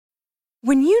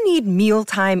When you need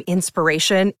mealtime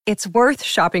inspiration, it's worth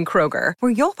shopping Kroger,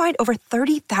 where you'll find over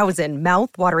 30,000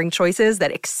 mouth-watering choices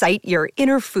that excite your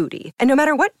inner foodie. And no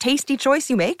matter what tasty choice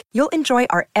you make, you'll enjoy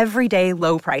our everyday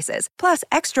low prices, plus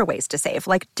extra ways to save,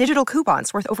 like digital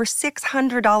coupons worth over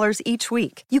 $600 each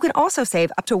week. You can also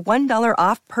save up to $1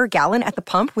 off per gallon at the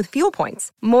pump with fuel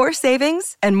points. More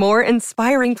savings and more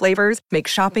inspiring flavors make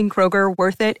shopping Kroger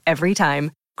worth it every time.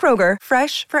 Kroger,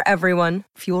 fresh for everyone.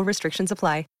 Fuel restrictions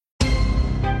apply.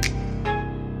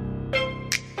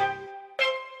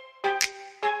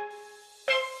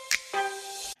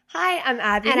 Hi, I'm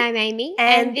Abby. And I'm Amy.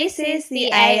 And this is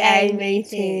the AA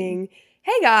meeting.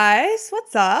 Hey guys,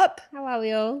 what's up? How are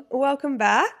we all? Welcome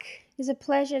back. It's a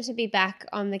pleasure to be back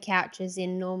on the couches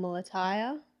in normal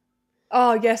attire.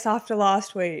 Oh, yes, after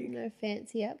last week. No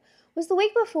fancy up. Was the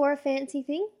week before a fancy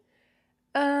thing?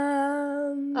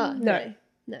 No. No.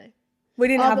 We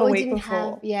didn't have but a we week didn't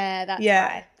before. Yeah, that's Yeah,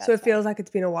 right. so it feels like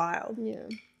it's been a while. Yeah.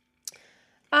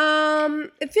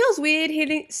 It feels weird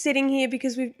sitting here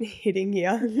because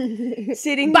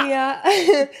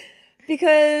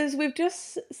because we've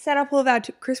just set up all of our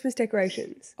Christmas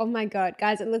decorations. Oh my God,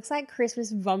 guys, it looks like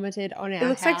Christmas vomited on our house. It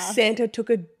looks like Santa took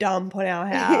a dump on our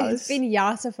house. It's been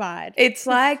yassified. It's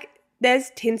like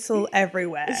there's tinsel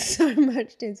everywhere. So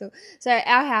much tinsel. So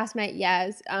our housemate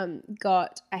Yaz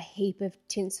got a heap of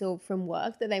tinsel from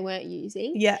work that they weren't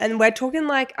using. Yeah, and we're talking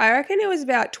like, I reckon it was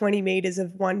about 20 meters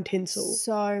of one tinsel.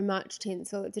 So much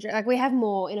tinsel. It's like we have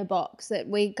more in a box that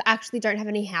we actually don't have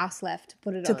any house left to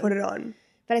put it on.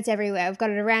 But it's everywhere. We've got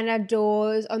it around our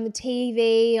doors, on the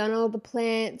TV, on all the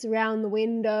plants, around the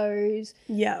windows.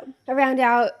 Yeah. Around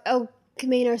our El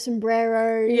Camino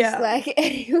sombreros. Yeah. Like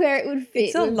anywhere it would fit.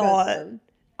 It's a lot.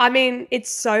 I mean,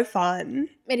 it's so fun.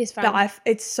 It is fun. But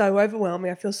it's so overwhelming.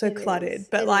 I feel so cluttered.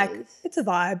 But it's a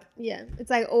vibe. Yeah.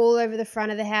 It's like all over the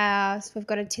front of the house. We've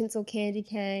got a tinsel candy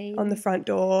cane. On the front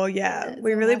door. Yeah.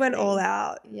 We really went all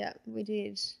out. Yeah, we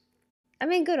did. I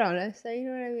mean, good on us. So you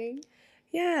know what I mean?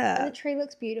 Yeah. And the tree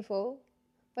looks beautiful.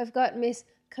 We've got Miss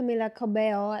Camila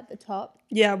Cabello at the top.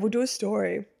 Yeah, we'll do a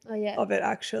story of it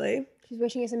actually. She's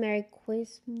wishing us a Merry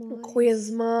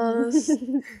Christmas.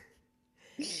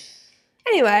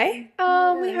 Anyway,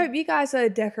 we hope you guys are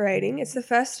decorating. It's the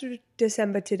 1st of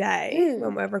December today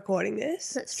when we're recording this.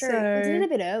 That's true. We did it a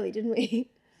bit early, didn't we?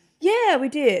 Yeah, we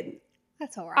did.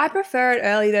 That's all right. I prefer it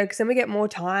early though because then we get more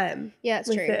time. Yeah,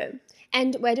 that's true. It.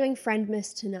 And we're doing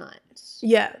Friendmas tonight.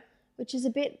 Yeah. Which is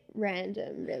a bit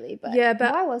random, really. But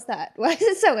why was that? Why is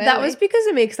it so early? That was because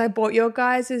of me, because I bought your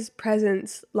guys'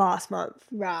 presents last month.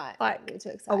 Right. Like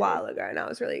a while ago, and I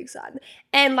was really excited.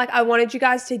 And like I wanted you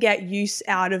guys to get use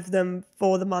out of them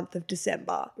for the month of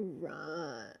December.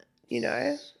 Right. You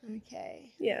know? Okay.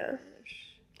 Yeah.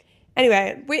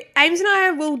 Anyway, Ames and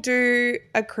I will do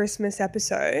a Christmas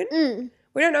episode.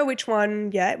 We don't know which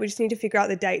one yet. We just need to figure out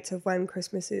the dates of when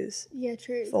Christmas is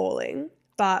falling.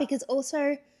 But because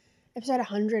also episode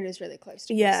 100 is really close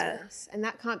to Christmas. And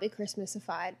that can't be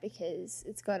Christmasified because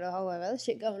it's got a whole lot of other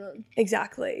shit going on.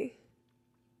 Exactly.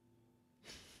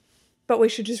 But we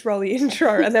should just roll the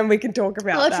intro and then we can talk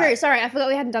about that. Oh, true. Sorry, I forgot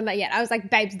we hadn't done that yet. I was like,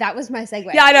 babes, that was my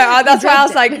segue. Yeah, I know. That's why I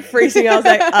was like freezing. I was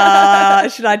like,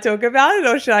 should I talk about it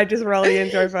or should I just roll the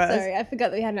intro first? Sorry, I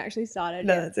forgot that we hadn't actually started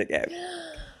No, yet. that's okay.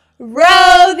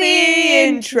 Roll the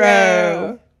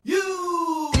intro.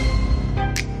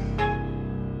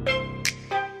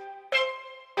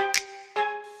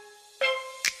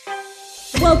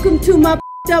 Welcome to my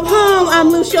up home. I'm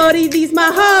Lil Shorty, these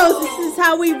my hoes. This is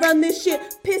how we run this shit.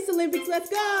 Piss Olympics, let's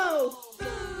go.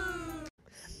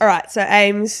 All right, so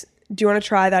Ames, do you want to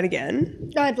try that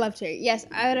again? Oh, I'd love to. Yes,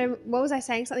 I don't. What was I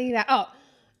saying? Something about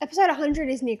episode 100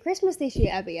 is near Christmas this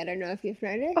year, Abby. I don't know if you've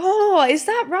noticed. Oh, is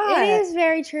that right? It is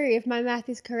very true, if my math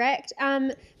is correct.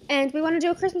 And we want to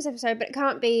do a Christmas episode, but it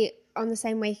can't be on the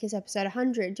same week as episode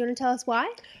 100. Do you want to tell us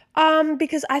why?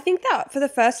 Because I think that for the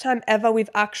first time ever, we've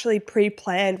actually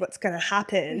pre-planned what's going to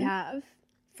happen. We have.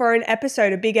 For an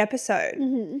episode, a big episode.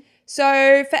 Mm-hmm.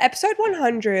 So for episode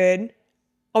 100,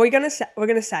 we're going to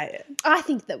say it? I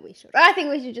think that we should. I think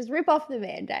we should just rip off the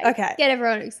Band-Aid. Okay. Get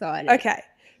everyone excited. Okay.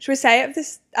 Should we say it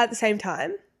at the same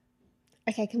time?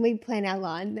 Okay, can we plan our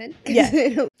line then?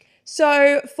 Yeah.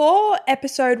 So for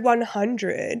episode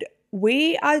 100,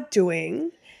 we are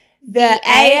doing the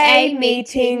AA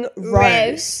meeting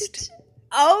roast.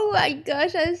 Oh my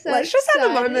gosh, I'm so Let's just excited.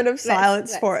 have a moment of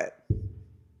silence for it.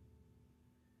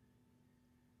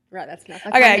 Right, that's enough.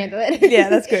 I can't handle it. Yeah,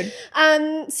 that's good.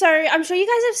 So I'm sure you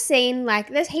guys have seen, like,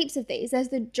 there's heaps of these. There's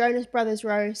the Jonas Brothers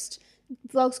roast.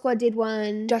 Vlog Squad did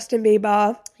one. Justin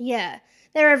Bieber. Yeah,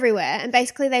 they're everywhere. And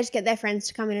basically they just get their friends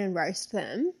to come in and roast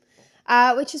them.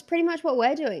 which is pretty much what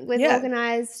we're doing. We've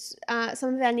organised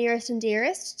some of our nearest and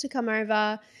dearest to come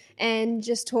over and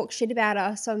just talk shit about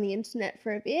us on the internet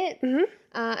for a bit. Mm-hmm.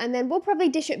 And then we'll probably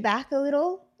dish it back a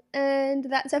little. And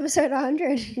that's episode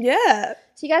 100. Yeah.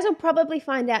 So you guys will probably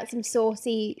find out some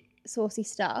saucy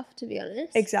stuff, to be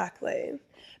honest. Exactly.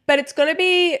 But it's going to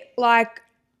be like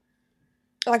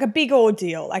a big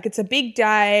ordeal. Like, it's a big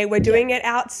day. We're doing it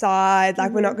outside.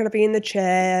 Like, we're not going to be in the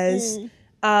chairs.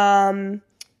 And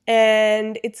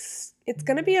it's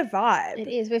going to be a vibe. It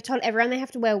is. We've told everyone they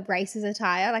have to wear racist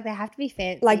attire. Like, they have to be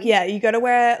fancy. Like, yeah, you got to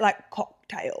wear, like,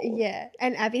 cocktail. Yeah.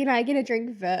 And Abby and I are going to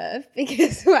drink Verve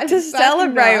because why to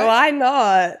celebrate. Not? Why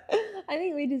not? I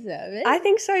think we deserve it. I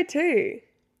think so too.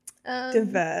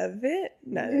 Deverve it?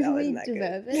 No, that wasn't that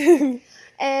good. It.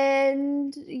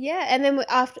 And, yeah. And then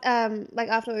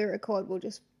after we record, we'll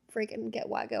just freaking get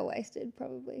white girl wasted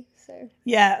probably. So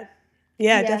Yeah,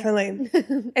 definitely.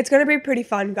 It's going to be pretty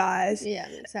fun, guys. Yeah,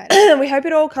 I'm excited. We hope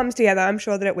it all comes together. I'm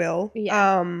sure that it will.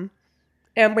 Yeah.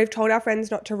 And we've told our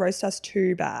friends not to roast us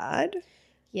too bad.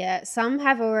 Yeah, some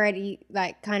have already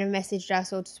like kind of messaged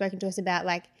us or spoken to us about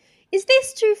like, is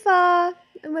this too far?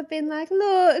 And we've been like,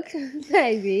 look,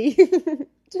 maybe.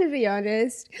 To be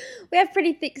honest, we have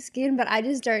pretty thick skin, but I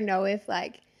just don't know if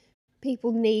like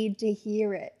people need to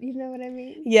hear it. You know what I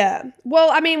mean? Yeah.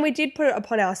 Well, I mean, we did put it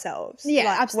upon ourselves. Yeah,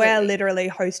 like, absolutely. We're literally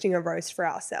hosting a roast for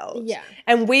ourselves. Yeah.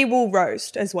 And we will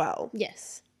roast as well.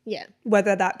 Yes. Yeah.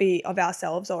 Whether that be of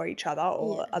ourselves or each other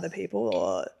or other people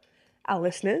or our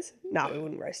listeners. No, we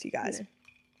wouldn't roast you guys. No.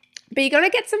 But you're going to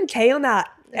get some tea on that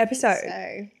episode.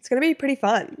 So. It's going to be pretty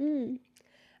fun.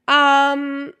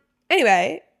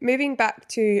 Anyway, moving back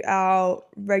to our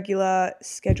regular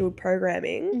scheduled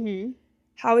programming. Mm-hmm.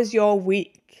 How was your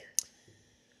week?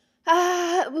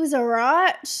 It was all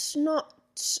right. Not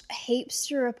heaps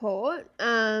to report.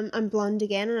 I'm blonde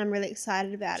again and I'm really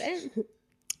excited about it.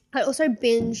 I also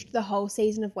binged the whole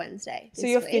season of Wednesday. So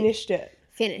you've finished it?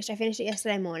 Finished. I finished it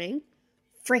yesterday morning.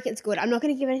 Frick, it's good. I'm not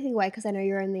going to give anything away because I know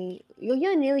you're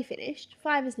nearly finished.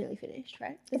 5 is nearly finished,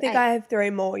 right? I think 8. I have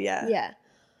 3 more, yeah. Yeah.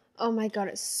 Oh my God,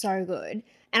 it's so good.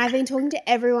 And I've been talking to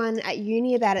everyone at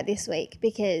uni about it this week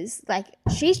because, like,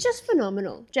 she's just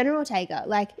phenomenal. Jenna Ortega,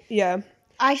 like. Yeah.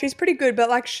 She's pretty good, but,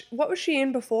 like, what was she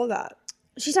in before that?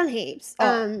 She's done heaps.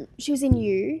 She was in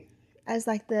You as,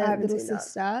 like, the little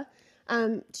sister.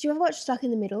 Did you ever watch Stuck in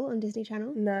the Middle on Disney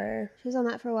Channel? No. She was on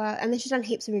that for a while. And then she's done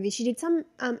heaps of movies. She did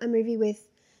a movie with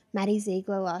Maddie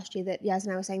Ziegler last year that Yaz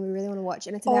and I were saying we really want to watch.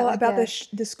 And it's about,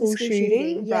 the school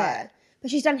shooting? Yeah. Right.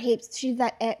 But she's done heaps. She did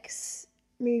that X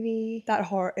movie. Is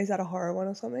that a horror one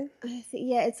or something?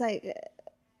 It's like,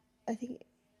 I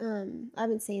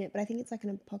haven't seen it, but I think it's like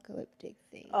an apocalyptic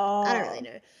thing. Oh. I don't really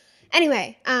know.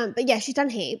 Anyway, but yeah, she's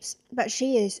done heaps, but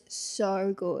she is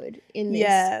so good in this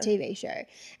TV show.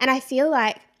 And I feel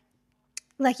like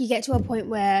you get to a point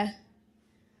where,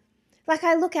 like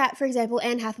I look at, for example,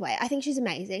 Anne Hathaway. I think she's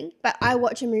amazing, but I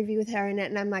watch a movie with her in it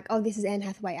and I'm like, oh, this is Anne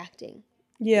Hathaway acting.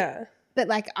 Yeah. But,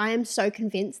 like, I am so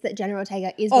convinced that Jenna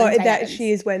Ortega is Wednesday Addams.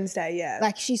 She is Wednesday, yeah.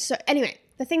 Like, she's so... Anyway,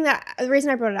 the reason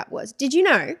I brought it up was, did you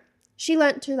know she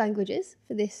learnt 2 languages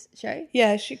for this show?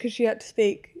 Yeah, because she had to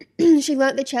speak. She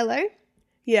learnt the cello.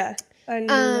 Yeah.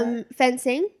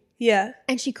 Fencing. Yeah.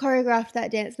 And she choreographed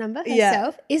that dance number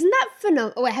herself. Yeah. Isn't that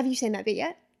phenomenal? Oh, wait, have you seen that bit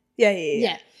yet?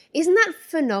 Yeah. Isn't that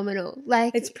phenomenal?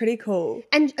 Like, it's pretty cool.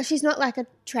 And she's not, like, a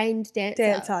trained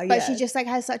dancer. But she just, like,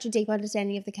 has such a deep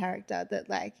understanding of the character that,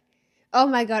 like... Oh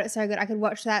my God, it's so good. I could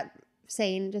watch that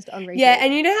scene just on repeat. Yeah,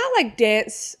 and you know how like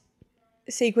dance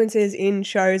sequences in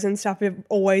shows and stuff are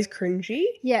always cringy?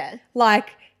 Yeah. Like,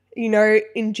 you know,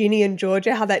 in Ginny and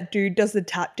Georgia, how that dude does the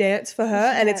tap dance for her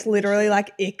and it's literally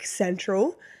like ick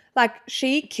central. Like,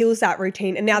 she kills that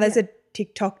routine and now there's a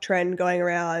TikTok trend going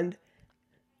around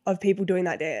of people doing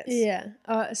that dance. Yeah.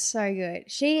 Oh, it's so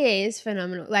good. She is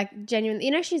phenomenal. Like, genuinely.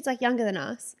 You know, she's like younger than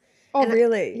us. Oh, and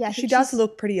really? Yeah. She does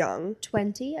look pretty young.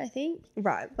 20, I think.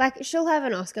 Right. Like, she'll have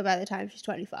an Oscar by the time she's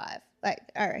 25. Like,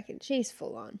 I reckon. She's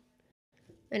full on.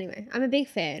 Anyway, I'm a big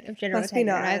fan of Jenna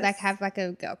Ortega. Nice. And I, like, have, like,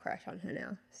 a girl crush on her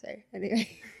now. So,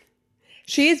 anyway.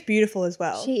 She is beautiful as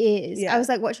well. She is. Yeah. I was,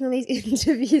 like, watching all these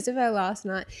interviews of her last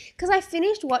night. Because I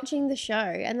finished watching the show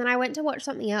and then I went to watch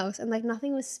something else and, like,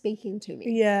 nothing was speaking to me.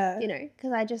 Yeah. You know?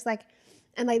 Because I just, like...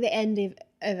 And, like, the end of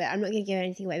it, I'm not going to give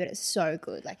anything away, but it's so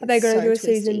good. Like, are they going to do a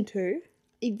twisty. season 2?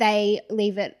 They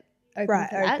leave it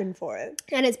open for it.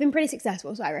 And it's been pretty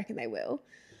successful, so I reckon they will.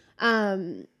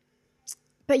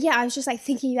 But, yeah, I was just, like,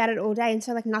 thinking about it all day, and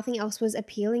so, like, nothing else was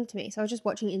appealing to me. So I was just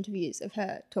watching interviews of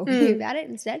her talking about it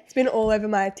instead. It's been all over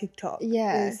my TikTok.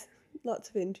 Yeah. There's lots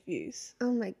of interviews.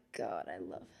 Oh, my God, I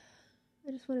love her.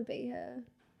 I just want to be her.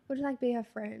 Would you like be her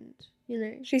friend? you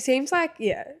know. She seems like,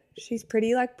 she's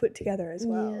pretty, like, put together as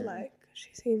well. Yeah. Like, she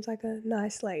seems like a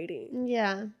nice lady.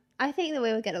 Yeah. I think that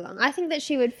we would get along. I think that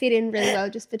she would fit in really well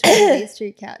just between these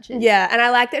two couches. Yeah, and I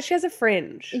like that she has a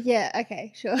fringe. Yeah,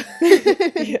 okay, sure.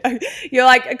 You're,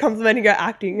 like, complimenting her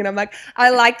acting, and I'm like, I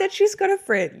like that she's got a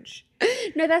fringe.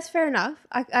 No, that's fair enough.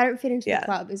 I don't fit into the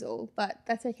club is all, but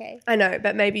that's okay. I know,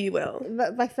 but maybe you will.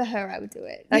 But, like, for her, I would do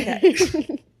it.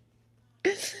 Okay.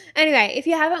 Anyway, if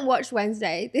you haven't watched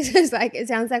Wednesday, this is like, it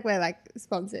sounds like we're like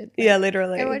sponsored. Yeah,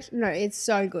 literally. No, it's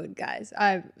so good, guys.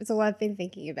 It's all I've been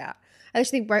thinking about. I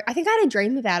think I had a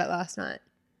dream about it last night.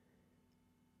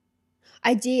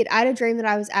 I did. I had a dream that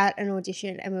I was at an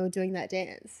audition and we were doing that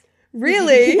dance.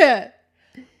 Really? Yeah.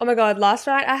 Oh my God. Last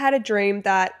night I had a dream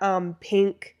that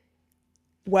Pink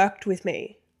worked with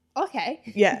me. Okay.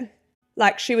 Yeah.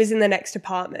 Like she was in the next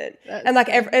apartment. That's and like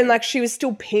so and like she was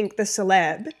still Pink, the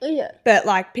celeb. Yeah. But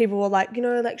like people were like, you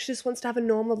know, like she just wants to have a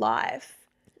normal life.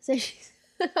 So she's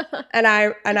and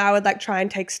I would like try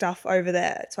and take stuff over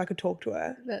there so I could talk to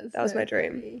her. That was my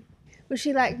dream. Funny. Was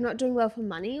she like not doing well for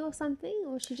money or something,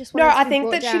 or she just No, wanted to I be think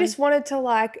brought that down? she just wanted to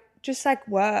like just like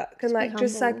work and like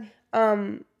just like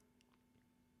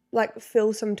like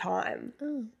fill some time.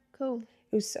 Oh, cool.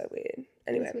 It was so weird.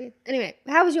 Anyway,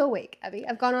 how was your week, Abby?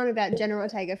 I've gone on about Jenna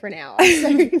Ortega for an hour. So.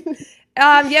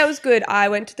 Yeah, it was good. I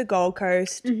went to the Gold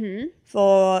Coast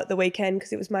for the weekend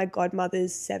because it was my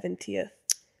godmother's 70th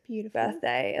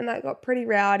birthday, and that got pretty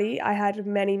rowdy. I had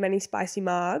many, many spicy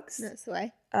margs. That's the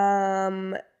way.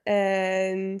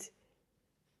 And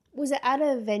was it at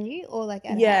a venue or like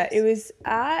at a yeah, house? it was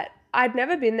at. I'd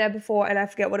never been there before, and I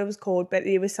forget what it was called, but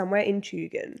it was somewhere in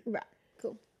Tugun. Right,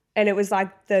 cool. And it was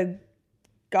like the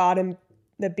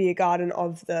beer garden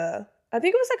of the. I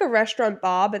think it was like a restaurant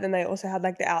bar, but then they also had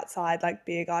like the outside like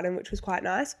beer garden, which was quite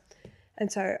nice.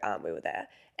 And so we were there,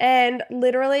 and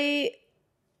literally,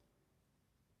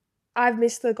 I've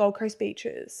missed the Gold Coast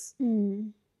beaches.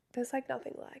 There's like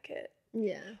nothing like it.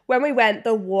 Yeah. When we went,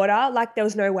 the water, like there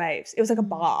was no waves. It was like a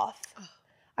bath. Oh.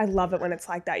 I love it when it's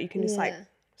like that. You can just like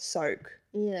soak.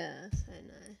 Yeah, so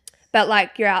nice. But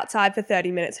like you're outside for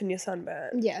 30 minutes and you're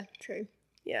sunburned. Yeah, true.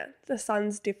 Yeah, the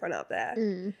sun's different up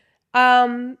there.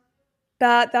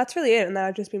 But that's really it. And then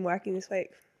I've just been working this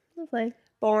week. Lovely.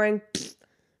 Boring.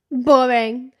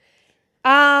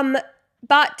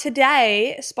 But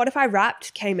today, Spotify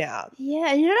Wrapped came out.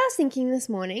 Yeah, and you know what I was thinking this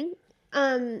morning?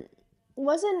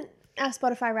 Wasn't our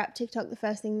Spotify Wrapped TikTok the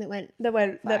first thing that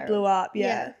blew up?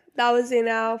 Yeah. That was in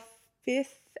our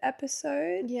 5th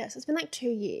episode. Yeah, so it's been like 2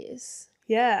 years.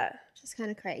 Yeah. Which is kind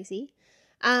of crazy.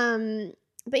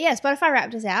 But yeah, Spotify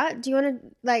Wrapped is out. Do you want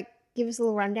to like give us a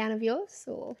little rundown of yours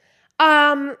or?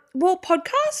 Well,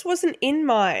 podcast wasn't in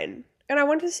mine, and I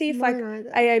wanted to see if like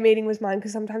AA meeting was mine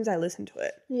because sometimes I listen to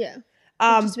it. Yeah.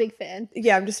 I'm just a big fan.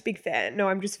 Yeah, I'm just a big fan. No,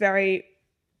 I'm just very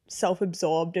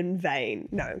self-absorbed and vain.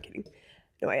 No, I'm kidding.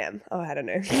 No, I am. Oh, I don't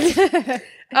know.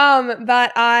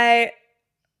 But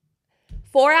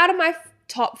 4 out of my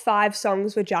top 5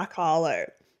 songs were Jack Harlow.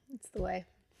 That's the way.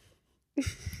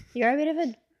 You're a bit of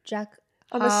a Jack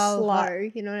I'm a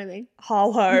slut. You know what I mean?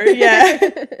 Harlow, yeah.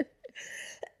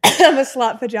 I'm a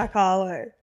slut for Jack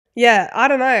Harlow. Yeah, I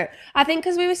don't know. I think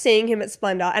because we were seeing him at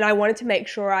Splendor and I wanted to make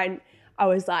sure I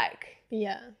was like...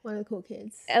 Yeah, one of the cool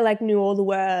kids. I like knew all the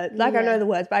words. Like I know the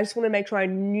words, but I just want to make sure I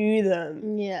knew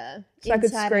them. Yeah. So I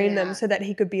could scream them so that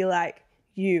he could be like,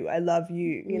 you, I love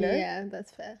you, you know? Yeah,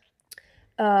 that's fair.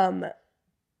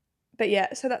 But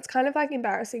yeah, so that's kind of like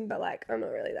embarrassing, but like I'm not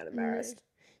really that embarrassed.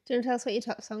 Do you want to tell us what your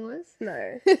top song was?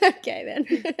 No. Okay then.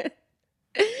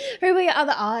 Who were your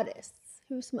other artists?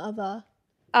 Who were some other?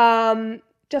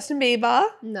 Justin Bieber.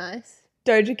 Nice.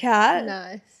 Doja Cat.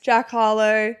 Nice. Jack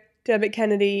Harlow, Dermot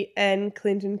Kennedy, and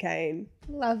Clinton Kane.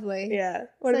 Lovely. Yeah.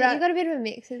 What about you? Got a bit of a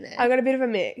mix in there. I got a bit of a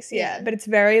mix, yeah. But it's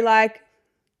very like,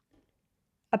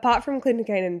 apart from Clinton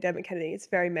Kane and Dermot Kennedy, it's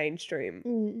very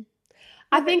mainstream.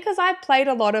 I think because I played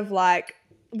a lot of like,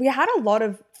 we had a lot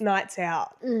of nights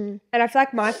out. And I feel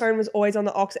like my phone was always on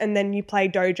the aux, and then you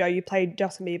played Doja, you played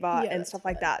Justin Bieber and stuff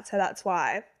like that. So that's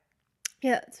why.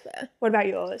 Yeah, that's fair. What about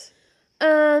yours?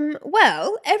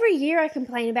 Well, every year I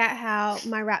complain about how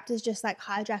my Wrapped is just like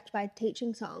hijacked by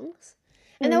teaching songs.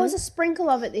 And there was a sprinkle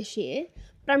of it this year.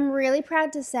 But I'm really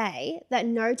proud to say that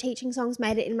no teaching songs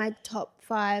made it in my top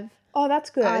 5 that's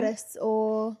good. artists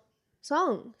or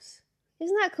songs.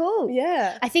 Isn't that cool?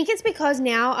 Yeah. I think it's because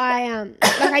now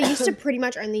I used to pretty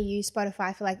much only use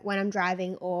Spotify for like when I'm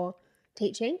driving or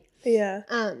teaching. Yeah.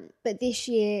 But this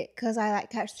year, because I like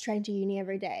catch the train to uni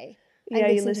every day. Yeah,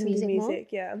 you listen to music,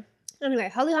 yeah. Anyway,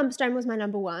 Holly Humberstone was my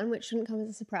number 1, which shouldn't come as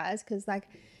a surprise because, like,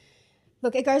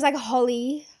 look, it goes like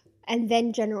Holly and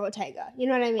then Jenna Ortega. You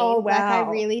know what I mean? Oh, wow. Like, I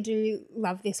really do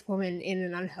love this woman in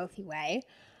an unhealthy way.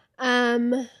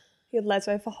 You had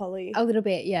Lesbo for Holly. A little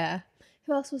bit, yeah.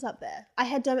 Who else was up there? I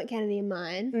had Dermot Kennedy in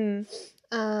mine.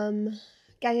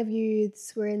 Gang of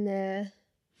Youths were in there.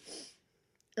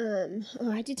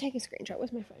 I did take a screenshot.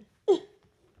 Where's my phone?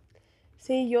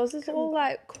 See, yours is all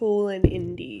like cool and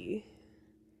indie.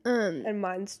 And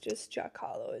mine's just Jack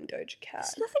Harlow and Doja Cat.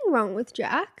 There's nothing wrong with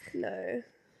Jack. No,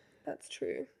 that's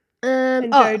true.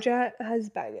 And Doja has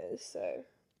bangers, so.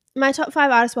 My top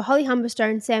 5 artists were Holly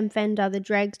Humberstone, Sam Fender, The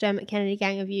Dregs, Dermot Kennedy,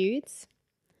 Gang of Youths.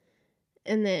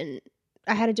 And then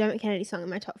I had a Dermot Kennedy song in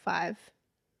my top 5.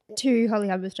 2 Holly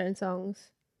Humberstone songs.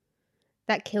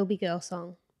 That Kilby Girl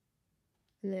song.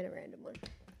 And then a random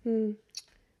one.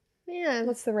 Yeah.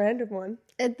 What's the random one?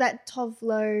 That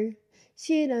Tovlo.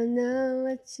 She don't know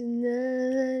what you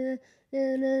know.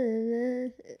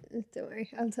 Don't worry.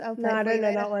 I'll play No, I don't know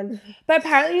later. that one. But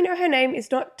apparently, you know, her name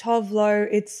is not Tovlo,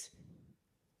 it's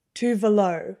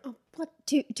Tuvalo. Oh, what?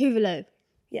 Tuvalo.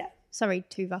 Yeah. Sorry,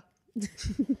 Tuva.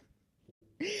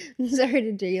 I'm sorry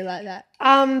to do you like that.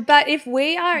 But if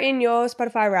we are in your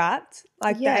Spotify Wrapped,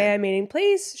 like the AA meeting,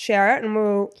 please share it and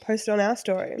we'll post it on our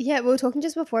story. Yeah, we were talking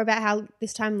just before about how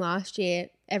this time last year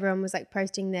everyone was like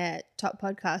posting their top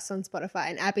podcasts on Spotify,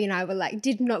 and Abby and I were like,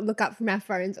 did not look up from our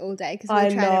phones all day because we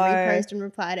were trying to repost and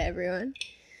reply to everyone.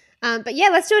 But yeah,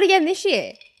 let's do it again this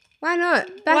year. Why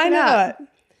not? Back it up.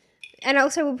 And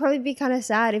also, we'll probably be kind of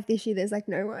sad if this year there's like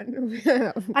no one.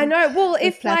 I know. Well,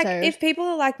 if people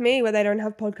are like me, where they don't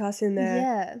have podcasts in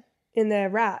their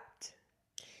Wrapped.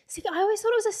 See, I always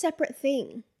thought it was a separate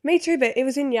thing. Me too, but it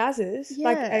was in Yaz's. Yeah.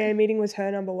 Like AA meeting was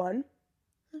her number 1.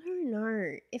 I don't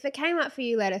know. If it came up for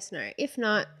you, let us know. If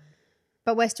not,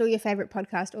 but we're still your favourite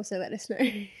podcast, also let us know.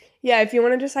 Yeah, if you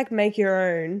want to just like make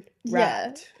your own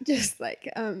Wrapped. Yeah, just like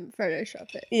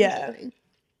Photoshop it. Yeah.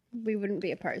 We wouldn't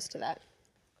be opposed to that.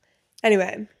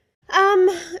 Anyway. So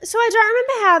I don't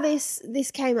remember how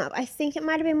this came up. I think it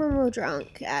might have been when we were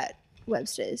drunk at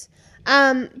Webster's.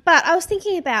 But I was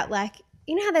thinking about, like,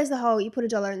 you know how there's the whole you put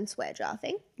 $1 in the swear jar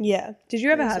thing? Yeah. Did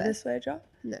you ever have the swear jar?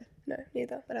 No. No,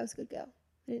 neither. But I was a good girl.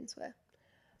 I didn't swear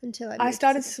until I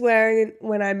started swearing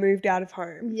when I moved out of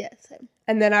home. Yeah, same.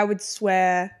 And then I would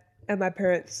swear and my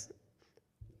parents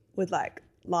would like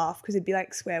laugh because it'd be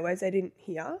like swear words they didn't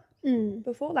hear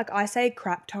before. Like I say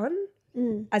crap ton.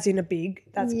 As in big,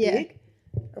 big.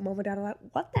 And mom and dad are like,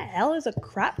 what the hell is a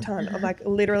crap ton? I'm like,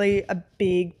 literally a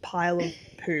big pile of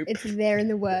poop. It's there in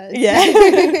the words.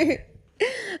 Yeah.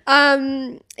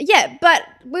 Yeah, but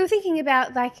we were thinking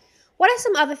about, like, what are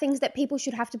some other things that people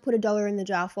should have to put $1 in the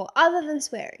jar for other than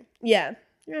swearing? Yeah.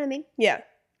 You know what I mean? Yeah.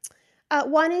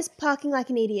 One is parking like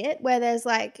an idiot, where there's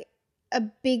like a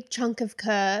big chunk of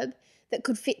curb that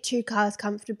could fit 2 cars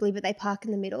comfortably, but they park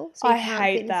in the middle. So you can't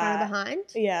fit in front or behind.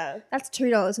 Yeah. That's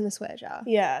 $2 in the swear jar.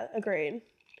 Yeah, agreed.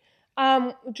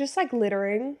 Just like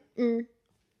littering. I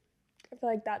feel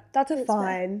like that's a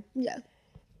fine. Fair. Yeah.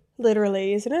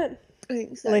 Literally, isn't it? I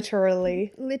think so.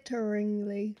 Literally.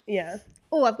 Yeah.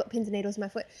 Oh, I've got pins and needles in my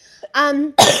foot.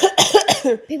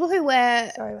 People who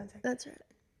wear... Sorry, one second. That's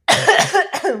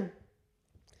right.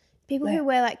 People who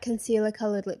wear like concealer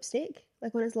coloured lipstick,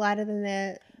 like when it's lighter than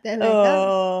their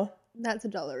makeup, that's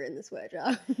 $1 in the swear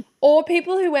jar. Or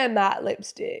people who wear matte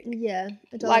lipstick. Yeah.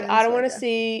 Like I don't want to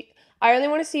see... I only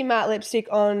want to see matte lipstick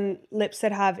on lips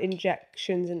that have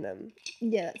injections in them.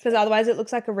 Yeah. Because otherwise it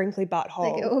looks like a wrinkly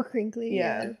butthole. Like all crinkly.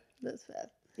 Yeah. Yeah. That's fair.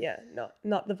 Yeah,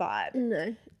 not the vibe.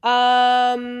 No.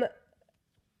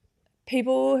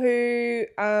 People who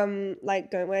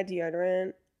like don't wear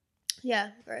deodorant. Yeah,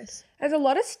 gross. There's a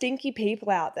lot of stinky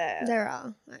people out there. There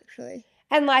are, actually.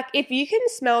 And like if you can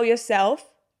smell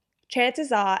yourself,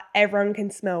 chances are everyone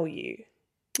can smell you.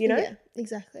 You know? Yeah,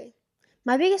 exactly.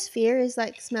 My biggest fear is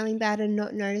like smelling bad and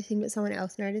not noticing but someone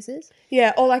else notices.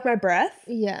 Yeah, or like my breath.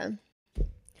 Yeah.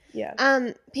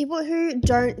 Yeah. People who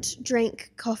don't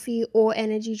drink coffee or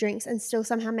energy drinks and still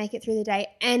somehow make it through the day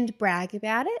and brag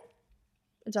about it,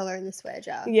 $1 in the swear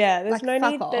jar. Yeah, there's no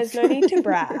need to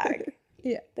brag.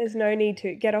 Yeah. There's no need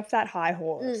to get off that high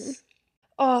horse.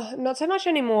 Oh, not so much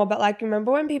anymore, but like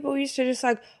remember when people used to just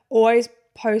like always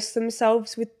post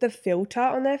themselves with the filter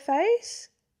on their face?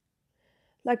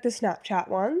 Like the Snapchat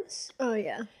ones. Oh,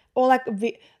 yeah. Or like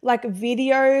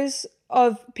videos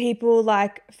of people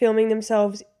like filming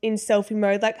themselves in selfie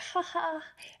mode, like haha,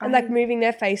 and like moving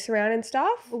their face around and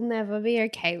stuff. We'll never be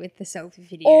okay with the selfie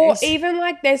videos. Or even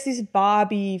like there's this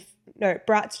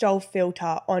Bratz doll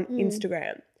filter on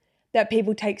Instagram that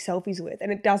people take selfies with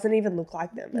and it doesn't even look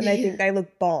like them and they think they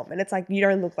look bomb and it's like you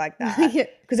don't look like that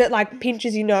because it like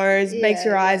pinches your nose, makes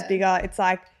your eyes bigger. It's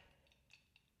like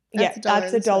That's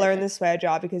 $1 in the swear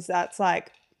jar because that's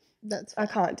like, that's fair. I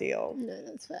can't deal. No,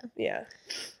 that's fair. Yeah.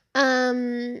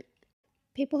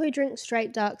 People who drink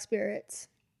straight dark spirits,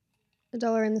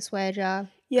 $1 in the swear jar.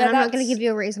 Yeah, and I'm not going to give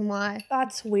you a reason why.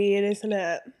 That's weird, isn't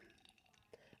it?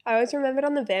 I always remembered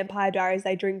on the Vampire Diaries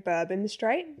they drink bourbon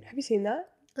straight. Have you seen that?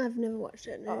 I've never watched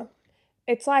it, no.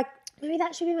 It's like... Maybe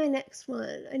that should be my next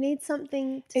one. I need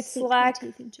something to sink my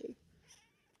teeth into.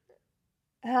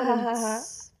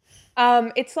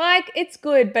 It's like, it's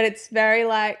good, but it's very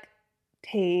like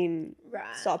teen,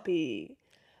 soppy.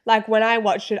 Like when I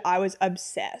watched it, I was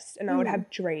obsessed and I would have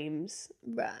dreams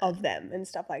of them and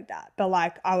stuff like that. But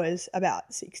like I was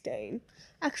about 16.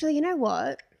 Actually, you know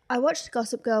what? I watched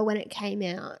Gossip Girl when it came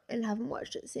out and haven't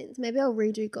watched it since. Maybe I'll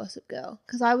redo Gossip Girl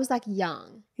because I was like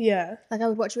young. Yeah. Like I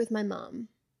would watch it with my mum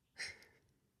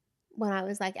when I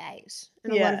was like 8.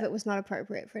 And a lot of it was not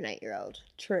appropriate for an 8-year-old.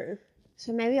 True.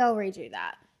 So maybe I'll redo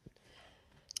that.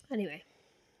 Anyway.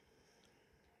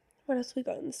 What else we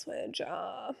got in the swear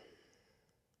jar?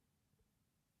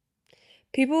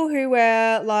 People who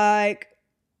wear like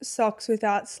socks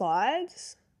without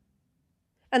slides.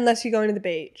 Unless you're going to the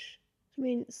beach. I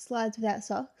mean slides without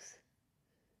socks?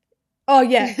 Oh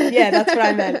yeah, that's what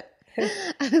I meant.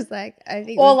 I was like, I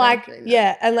think. Or like,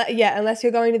 unless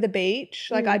you're going to the beach,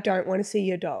 like I don't want to see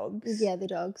your dogs. Yeah, the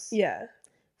dogs. Yeah,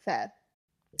 fair.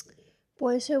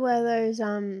 Boys who wear those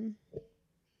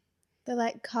they're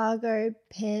like cargo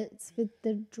pants with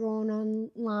the drawn on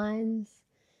lines.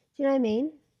 Do you know what I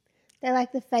mean? They're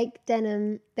like the fake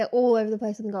denim. They're all over the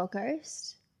place on the Gold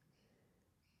Coast.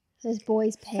 Those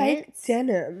boys' pants. Fake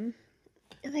denim.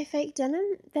 Are they fake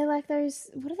denim? They're like those.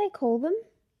 What do they call them?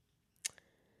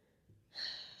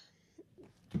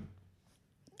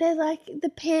 They're like the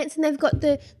pants, and they've got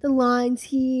the lines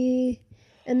here,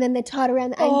 and then they're tied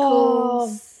around the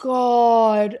ankles. Oh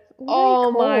God!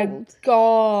 Oh my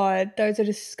God! Those are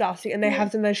disgusting, and they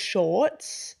have them as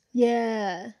shorts.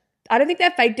 Yeah. I don't think they're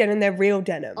fake denim; they're real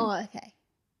denim. Oh, okay.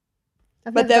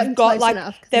 But they've got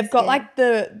like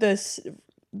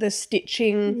the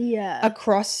stitching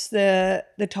across the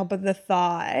top of the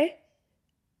thigh.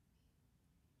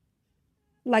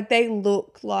 Like they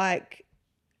look like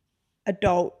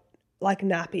adult like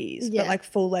nappies, but like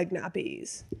full leg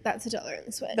nappies. That's $1 in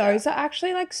the sweater. Those are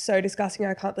actually like so disgusting.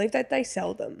 I can't believe that they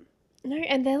sell them. No,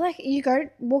 and they're like, you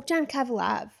walk down Cavill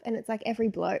Ave and it's like every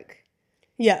bloke.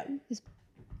 Yeah. Just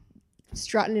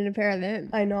strutting in a pair of them.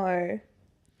 I know.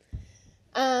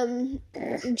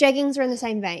 Jeggings are in the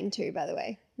same vein too, by the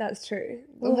way. That's true.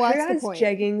 Well, who has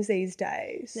jeggings these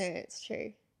days? No, it's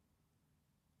true.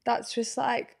 That's just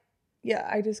like, yeah,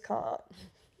 I just can't.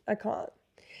 I can't.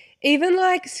 Even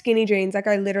like skinny jeans, like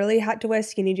I literally had to wear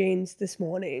skinny jeans this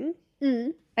morning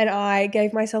and I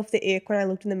gave myself the ick when I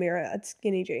looked in the mirror at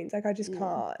skinny jeans. Like I just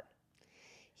can't.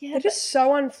 Yeah, they're just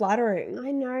so unflattering.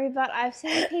 I know, but I've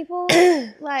seen people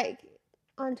like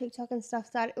on TikTok and stuff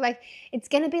start like it's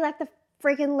going to be like the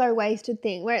freaking low-waisted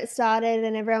thing where it started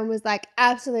and everyone was like,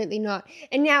 absolutely not.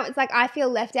 And now it's like I feel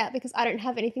left out because I don't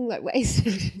have anything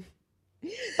low-waisted.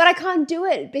 But I can't do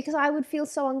it because I would feel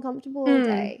so uncomfortable all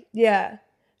day. Yeah.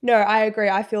 No, I agree.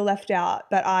 I feel left out,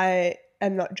 but I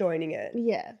am not joining it.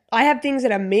 Yeah. I have things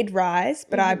that are mid-rise,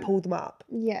 but I pull them up.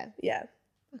 Yeah. Yeah.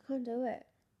 I can't do it.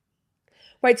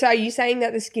 Wait, so are you saying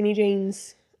that the skinny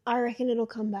jeans... I reckon it'll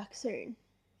come back soon.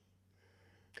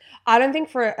 I don't think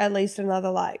for at least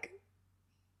another,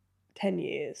 10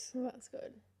 years. Oh, that's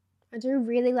good. I do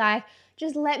really like,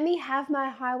 just let me have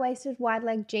my high-waisted wide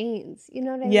leg jeans. You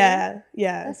know what I mean? Yeah.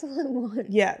 That's all I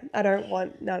want. Yeah, I don't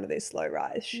want none of this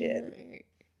low-rise shit. No.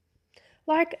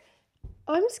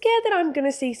 I'm scared that I'm going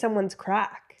to see someone's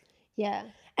crack. Yeah.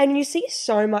 And you see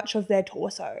so much of their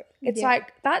torso.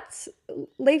 It's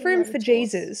leave room for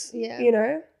Jesus, you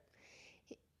know?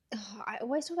 Oh, I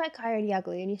always talk about Coyote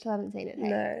Ugly and you still haven't seen it, hey?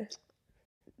 No.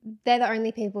 They're the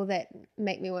only people that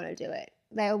make me want to do it.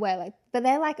 They wear but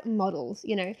they're like models,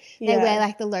 you know? They wear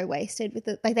like the low-waisted with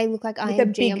they look like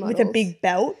IMG models. With a big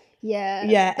belt. Yeah.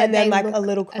 Yeah, and then like a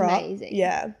little crop. Amazing.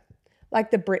 Yeah. Like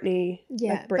the Britney.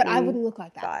 Yeah, like Britney but I wouldn't look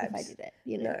like that vibes. if I did it,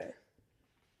 you know? No.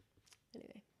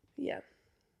 Anyway. Yeah.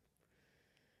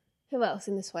 Who else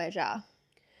in the swear jar?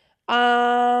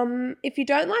 If you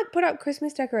don't put up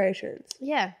Christmas decorations.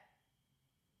 Yeah.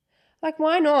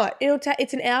 Why not?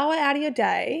 It's an hour out of your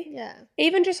day. Yeah.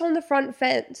 Even just on the front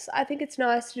fence. I think it's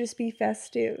nice to just be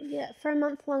festive. Yeah, for a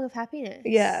month long of happiness.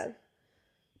 Yeah.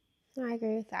 I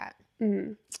agree with that.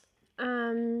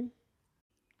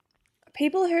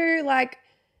 People who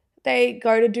they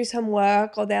go to do some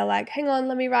work or they're like, hang on,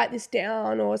 let me write this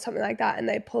down or something like that, and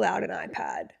they pull out an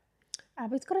iPad.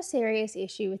 Abby's got a serious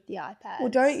issue with the iPad. Well,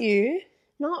 don't you?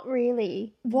 Not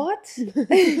really. What?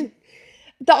 The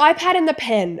iPad and the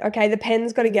pen. Okay, the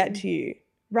pen's got to get to you,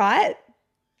 right?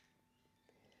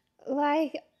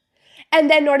 Like,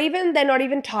 and they're not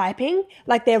even typing.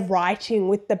 Like, they're writing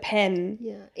with the pen.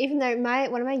 Yeah. Even though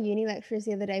one of my uni lecturers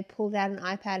the other day pulled out an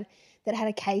iPad that had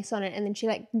a case on it, and then she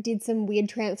like did some weird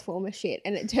transformer shit,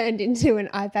 and it turned into an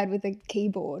iPad with a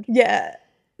keyboard. Yeah,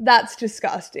 that's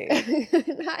disgusting. I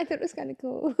thought it was kind of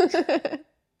cool.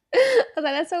 I was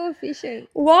like, that's so efficient.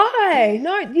 Why?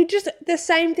 No, you just, the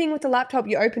same thing with the laptop.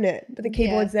 You open it, but the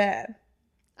keyboard's there.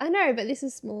 I know, but this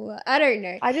is smaller. I don't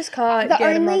know. I just can't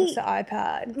get amongst the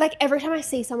iPad. Like, every time I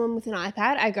see someone with an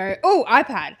iPad, I go, oh,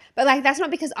 iPad. But, like, that's not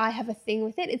because I have a thing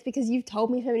with it. It's because you've told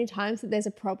me so many times that there's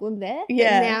a problem there.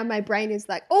 Yeah. And now my brain is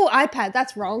like, oh, iPad,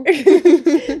 that's wrong. But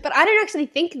I don't actually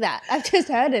think that. I've just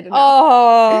heard it enough.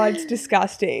 Oh, it's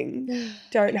disgusting.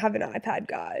 Don't have an iPad,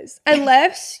 guys.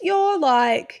 Unless you're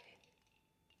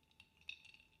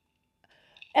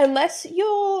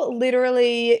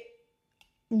literally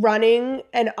running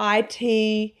an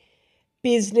IT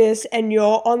business and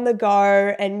you're on the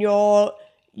go and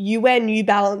you wear New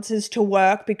Balances to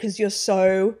work because you're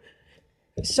so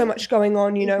much going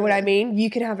on, you know what I mean? You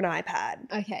can have an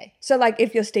iPad. Okay. So, like,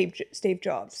 if you're Steve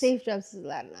Jobs. Steve Jobs is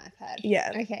allowed an iPad.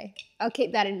 Yeah. Okay. I'll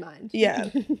keep that in mind. Yeah.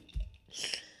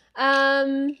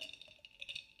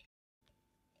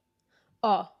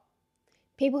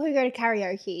 People who go to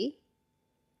karaoke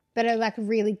but are, like,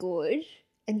 really good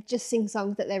and just sing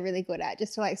songs that they're really good at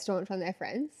just to, like, staunch on their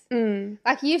friends.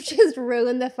 Like, you've just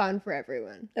ruined the fun for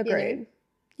everyone. Agreed. You know?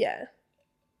 Yeah.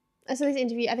 I saw this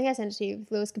interview, I think I sent it to you,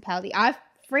 with Lewis Capaldi. I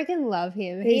freaking love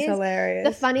him. He's hilarious.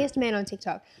 The funniest man on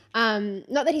TikTok.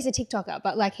 Not that he's a TikToker,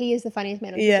 but, like, he is the funniest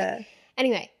man on TikTok. Yeah.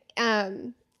 Anyway,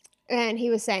 and he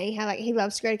was saying how, like, he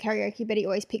loves to go to karaoke, but he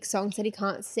always picks songs that he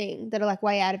can't sing that are, like,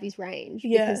 way out of his range.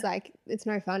 Yeah. Because, like, it's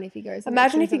no fun if he goes.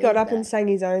 Imagine if he got up and sang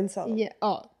his own song. Yeah.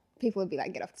 Oh, people would be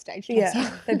like, get off the stage.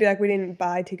 Yeah. They'd be like, we didn't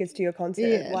buy tickets to your concert.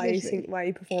 Yeah, why are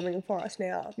you performing for us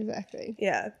now? Exactly.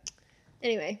 Yeah.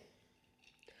 Anyway.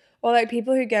 Or, like,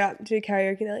 people who get up to do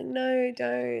karaoke and they're like, no,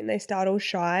 don't. And they start all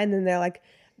shy and then they're, like,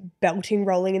 belting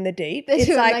Rolling in the Deep. They're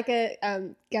doing like a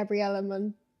Gabriella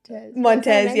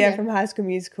Montez. Yeah, from High School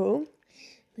Musical.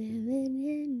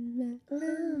 And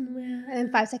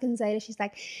then 5 seconds later, she's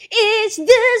like, it's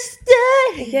the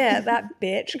start. Yeah, that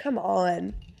bitch. Come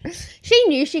on. She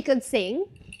knew she could sing.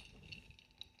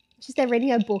 She's there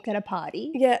reading a book at a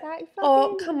party. Yeah. Like,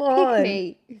 oh, come on.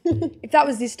 Me. If that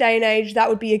was this day and age, that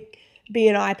would be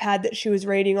an iPad that she was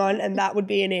reading on, and that would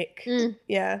be an ick.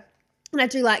 Yeah. And I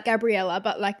do like Gabriella,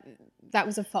 but, like, that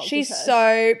was a fault. She's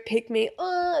so pick me.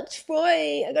 Oh,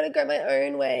 Troy, I gotta go my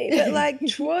own way. But, like,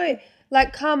 Troy,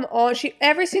 like, come on.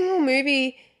 Every single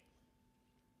movie,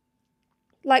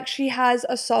 like, she has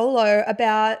a solo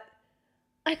about,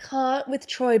 I can't with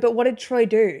Troy, but what did Troy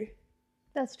do?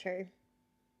 That's true.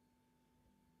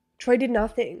 Troy did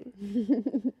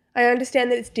nothing. I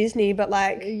understand that it's Disney, but,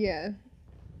 like, yeah.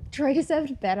 Troy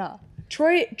deserved better.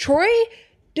 Troy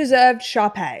deserved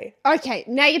Sharpay. Okay,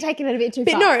 now you're taking it a bit too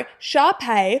far. But no,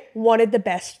 Sharpay wanted the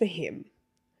best for him.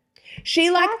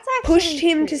 She, like, pushed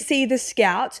him to see the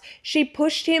Scouts. She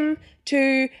pushed him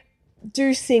to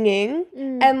do singing.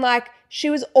 And, like, she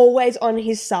was always on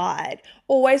his side,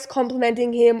 always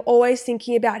complimenting him, always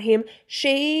thinking about him.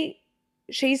 She's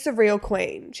the real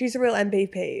queen. She's the real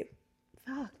MVP.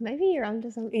 Fuck, maybe you're onto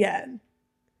something. Yeah.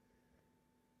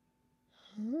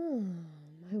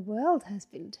 My world has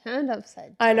been turned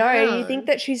upside down. I know. And you think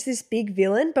that she's this big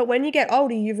villain, but when you get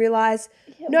older, you realise,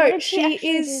 no, she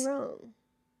is. Wrong?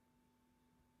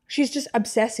 She's just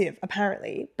obsessive,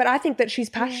 apparently. But I think that she's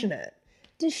passionate.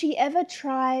 Does she ever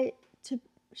try to...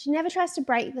 She never tries to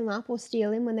break them up or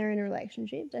steal him when they're in a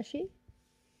relationship, does she?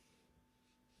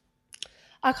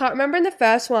 I can't remember in the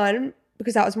first one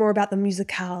because that was more about the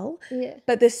musicale. Yeah.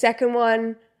 But the second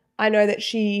one, I know that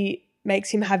she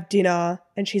makes him have dinner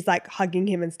and she's, like, hugging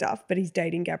him and stuff, but he's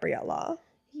dating Gabriella.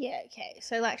 Yeah, okay.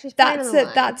 So, like, she's playing on the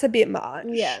line. That's a bit much.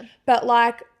 Yeah. But,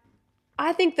 like,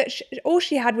 I think that all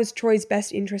she had was Troy's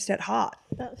best interest at heart.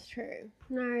 That's true.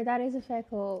 No, that is a fair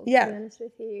call, Yeah. to be honest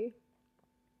with you.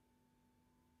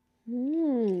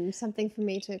 Something for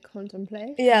me to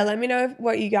contemplate. Yeah, let me know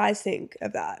what you guys think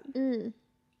of that.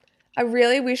 I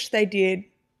really wish they did.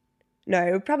 No,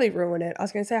 it would probably ruin it. I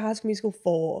was going to say High School Musical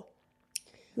 4.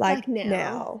 Like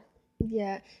now.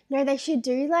 Yeah. No, they should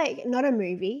do, like, not a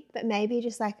movie, but maybe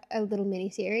just, like, a little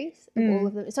mini-series of all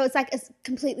of them. So it's, like, a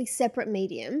completely separate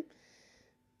medium.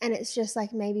 And it's just,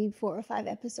 like, maybe 4 or 5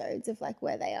 episodes of, like,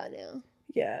 where they are now.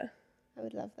 Yeah. I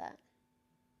would love that.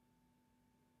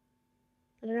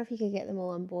 I don't know if you could get them all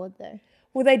on board, though.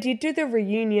 Well, they did do the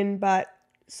reunion, but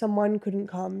someone couldn't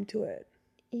come to it.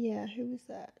 Yeah, who was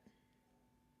that?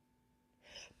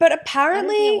 But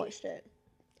apparently, I don't think I watched it.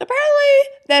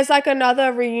 Apparently, there's like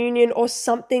another reunion or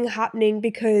something happening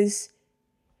because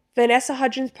Vanessa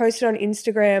Hudgens posted on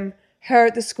Instagram her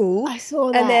at the school. I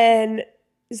saw that. And then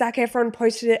Zac Efron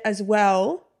posted it as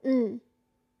well. And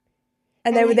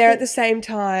they were there at the same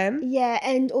time. Yeah,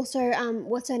 and also,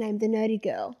 what's her name? The nerdy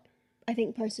girl, I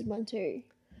think, posted one too.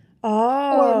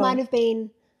 Oh. Or it might have been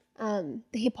the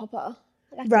hip hopper.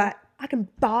 Right. I can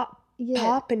pop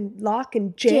and lock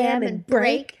and jam and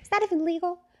break. Is that even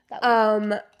legal? But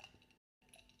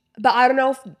I don't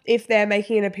know if they're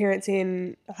making an appearance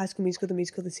in High School Musical,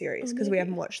 the series, because we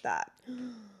haven't watched that.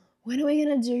 When are we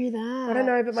going to do that? I don't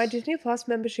know, but my Disney Plus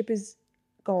membership is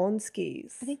gone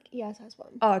skis. I think Yaz has one.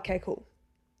 Oh, okay, cool.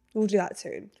 We'll do that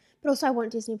soon. But also I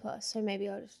want Disney Plus, so maybe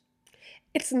I'll just...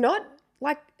 It's not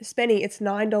like spending, it's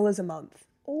 $9 a month.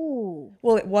 Ooh.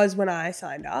 Well, it was when I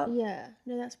signed up. Yeah.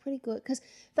 No, that's pretty good. Because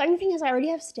the only thing is I already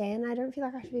have Stan. I don't feel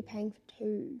like I should be paying for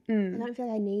 2. I don't feel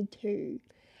like I need 2.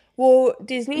 Well,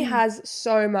 Disney has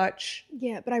so much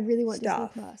Yeah, but I really want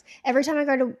stuff. Disney Plus. Every time I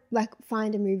go to like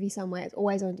find a movie somewhere, it's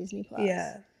always on Disney Plus.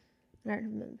 Yeah. I don't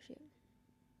have a membership.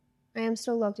 I am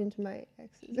still logged into my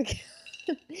ex's account.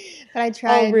 But I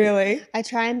try. Oh, really? I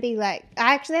try and be like,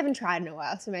 I actually haven't tried in a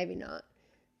while, so maybe not.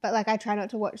 But like I try not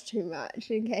to watch too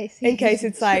much in case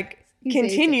it's like,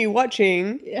 continue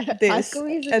watching High this. School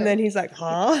Musical. And then he's like,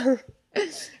 huh?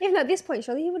 Even at this point,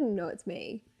 surely he wouldn't know it's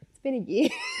me. It's been a year.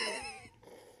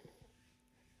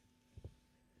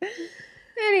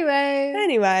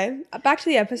 Anyway, back to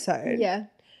the episode. Yeah.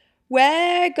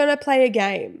 We're going to play a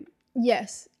game.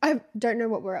 Yes. I don't know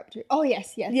what we're up to. Oh,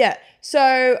 yes. Yeah.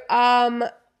 So,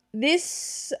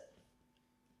 this,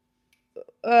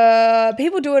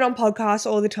 people do it on podcasts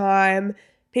all the time.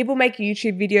 People make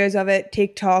YouTube videos of it,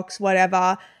 TikToks,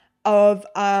 whatever, of,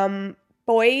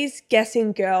 boys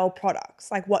guessing girl products,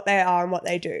 like what they are and what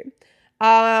they do.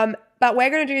 But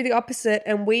we're going to do the opposite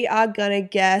and we are going to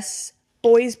guess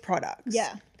boys' products.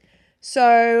 Yeah.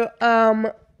 So,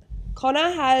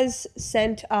 Connor has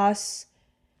sent us,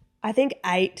 I think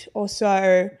 8 or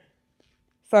so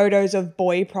photos of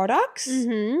boy products.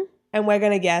 Mm-hmm. And we're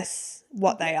going to guess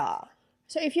what they are.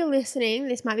 So if you're listening,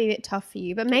 this might be a bit tough for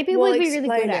you, but maybe we'll be really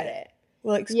good at it.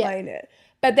 We'll explain it.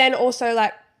 But then also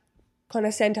like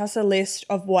Connor sent us a list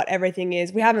of what everything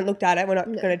is. We haven't looked at it. We're not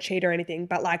going to cheat or anything.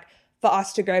 But like for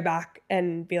us to go back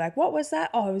and be like, what was that?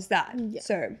 Oh, it was that. Yeah.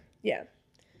 So, yeah.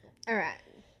 All right.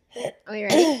 Are we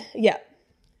ready? Yeah.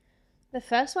 The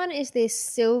first one is this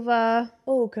silver...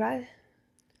 Oh, could I?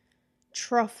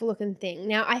 Trough looking thing.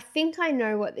 Now, I think I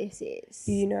know what this is.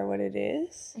 Do you know what it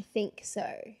is? I think so.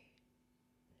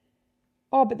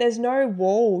 Oh, but there's no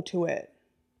wall to it,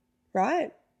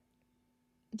 right?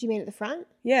 Do you mean at the front?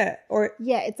 Yeah. Or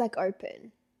yeah, it's like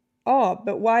open. Oh,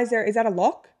 but why is that a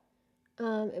lock?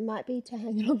 It might be to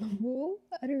hang it on the wall.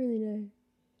 I don't really know.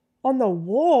 On the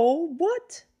wall?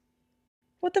 What?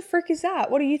 What the frick is that?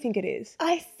 What do you think it is?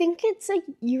 I think it's a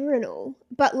urinal,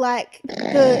 but like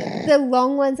the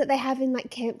long ones that they have in like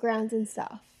campgrounds and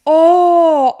stuff.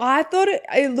 Oh, I thought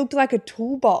it looked like a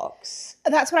toolbox.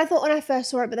 That's what I thought when I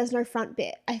first saw it, but there's no front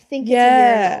bit. I think it's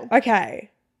a urinal. Okay.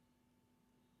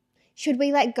 Should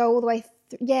we like go all the way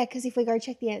yeah, because if we go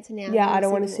check the answer now. Yeah, I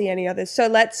don't want to see any others. So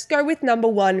let's go with number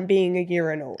 1 being a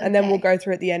urinal, and then we'll go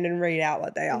through at the end and read out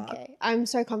what they are. Okay. I'm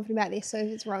so confident about this, so if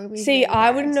it's wrong, see,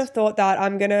 I wouldn't have thought that.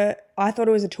 I thought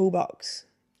it was a toolbox.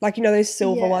 Like, you know, those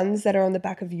silver ones that are on the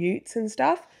back of utes and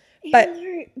stuff. But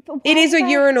it is a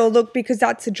urinal, look, because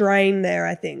that's a drain there,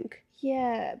 I think.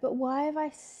 Yeah, but why have I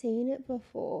seen it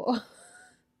before?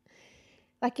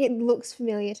 Like, it looks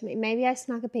familiar to me. Maybe I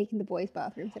snuck a peek in the boys'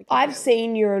 bathroom. I've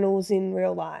seen urinals in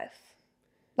real life.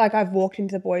 Like, I've walked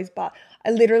into the boys' bath.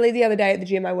 I literally, the other day at the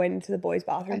gym, I went into the boys'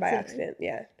 bathroom by accident.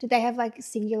 Yeah. Did they have, like,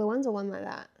 singular ones or one like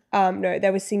that? No,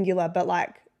 they were singular, but,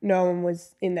 like, no one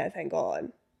was in there, thank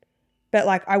God. But,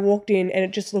 like, I walked in and it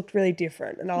just looked really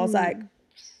different. And I was like...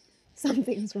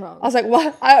 Something's wrong. I was like,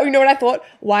 what? You know what I thought?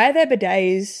 Why are there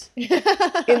bidets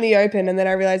in the open? And then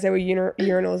I realised they were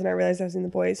urinals and I realised I was in the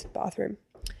boys' bathroom.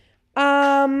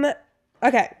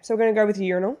 Okay, so we're going to go with the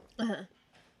urinal. Uh-huh.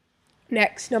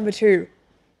 Next, number 2.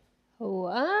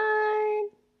 What?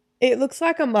 It looks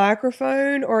like a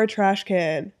microphone or a trash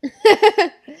can.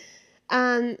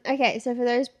 Okay, so for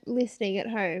those listening at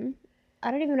home,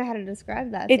 I don't even know how to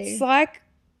describe that It's like,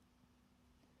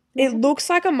 it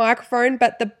looks like a microphone,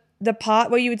 but the part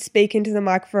where you would speak into the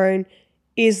microphone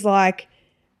is like,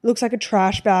 looks like a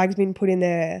trash bag's been put in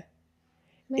there.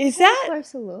 Maybe is that? A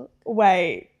closer look.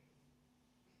 Wait.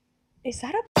 Is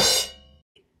that a...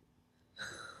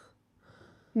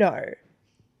 No.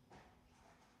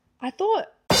 I thought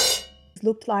it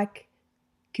looked like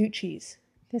Gucci's.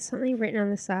 There's something written on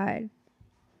the side.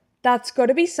 That's got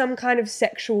to be some kind of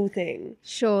sexual thing.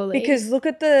 Surely. Because look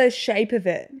at the shape of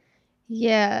it.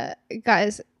 Yeah,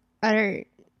 guys, I don't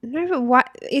know, but what?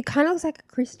 It kind of looks like a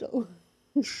crystal.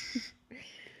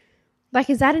 Like,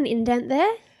 is that an indent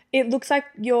there? It looks like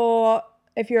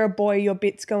if you're a boy, your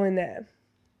bits go in there.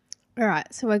 All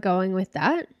right, so we're going with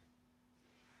that.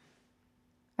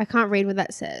 I can't read what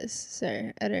that says,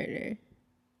 so I don't know.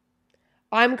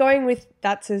 I'm going with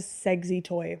that's a sexy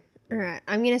toy. All right,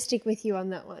 I'm going to stick with you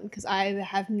on that one because I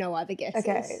have no other guesses.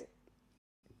 Okay.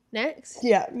 Next?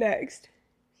 Yeah, next.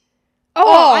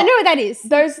 Oh, I know what that is.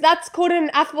 That's called an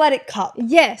athletic cup.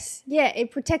 Yes. Yeah, it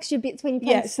protects your bits when you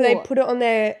play sport. So they put it on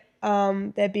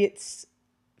their bits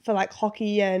for like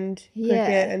hockey and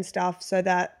cricket and stuff so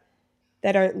that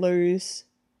they don't lose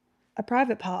a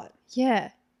private part. Yeah.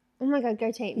 Oh my God, go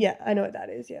team. Yeah, I know what that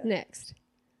is, yeah. Next.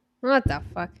 What the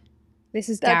fuck? This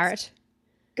is Garrett.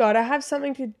 Gotta have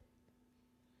something to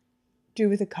do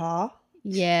with a car.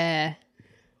 Yeah.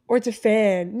 Or it's a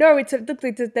fan. No, look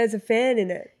like there's a fan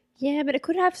in it. Yeah, but it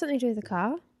could have something to do with a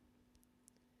car.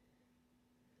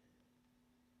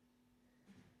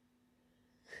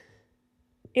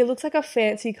 It looks like a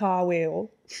fancy car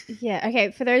wheel. Yeah, okay,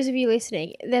 for those of you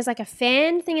listening, there's like a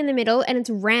fan thing in the middle and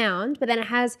it's round, but then it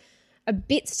has a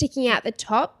bit sticking out the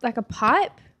top, like a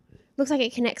pipe. Looks like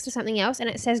it connects to something else and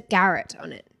it says Garrett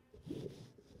on it.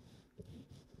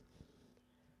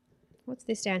 What's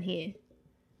this down here?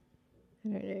 I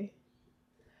don't know.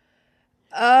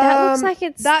 That looks like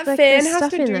it's that like fan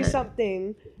has to do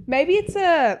something. Maybe it's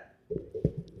I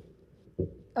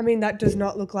mean, that does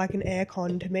not look like an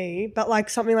aircon to me, but like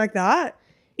something like that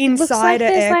inside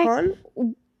an aircon. Like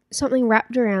something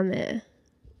wrapped around there.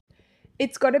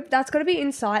 That's got to be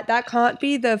inside. That can't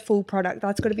be the full product.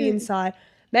 That's got to be inside.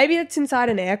 Maybe it's inside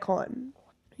an aircon.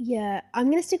 Yeah, I'm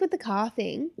gonna stick with the car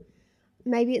thing.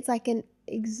 Maybe it's like an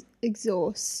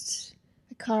exhaust.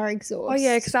 Car exhaust. Oh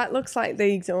yeah, because that looks like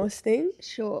the exhaust thing.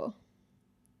 Sure.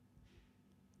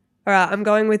 All right, I'm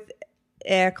going with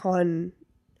aircon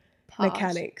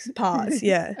mechanics parts.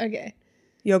 Yeah. Okay.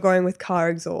 You're going with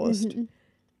car exhaust. Mm-hmm.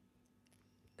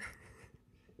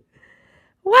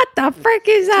 What the frick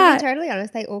is that? To be totally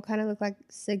honest, they all kind of look like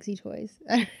sexy toys.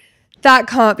 That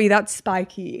can't be. That's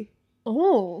spiky.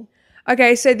 Oh.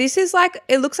 Okay, so this is like,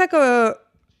 it looks like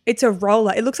it's a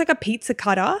roller. It looks like a pizza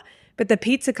cutter. But the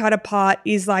pizza cutter part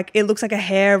is like, it looks like a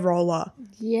hair roller.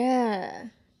 Yeah.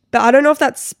 But I don't know if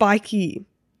that's spiky.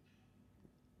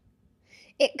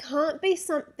 It can't be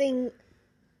something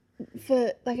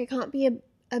for, like, it can't be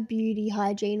a beauty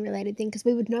hygiene related thing because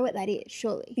we would know what that is,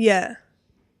 surely. Yeah.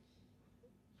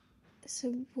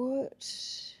 So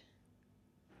what?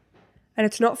 And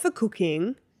it's not for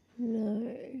cooking.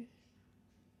 No.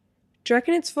 Do you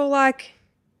reckon it's for like,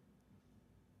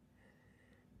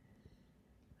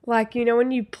 you know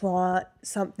when you plant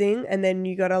something and then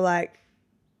you gotta like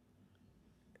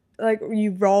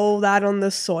you roll that on the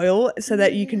soil so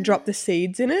that you can drop the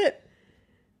seeds in it?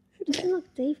 It doesn't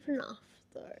look deep enough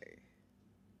though.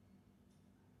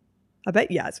 I bet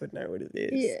Yaz would know what it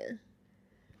is. Yeah.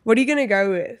 What are you gonna go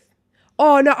with?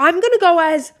 Oh no, I'm gonna go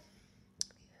as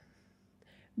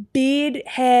beard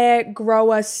hair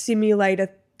grower simulator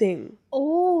thing.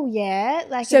 Oh yeah,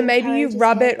 like so maybe you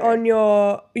rub it on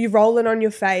you roll it on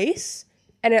your face,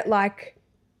 and it like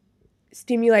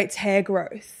stimulates hair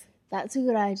growth. That's a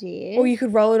good idea. Or you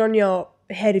could roll it on your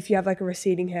head if you have like a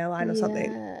receding hairline or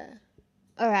something.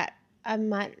 All right, I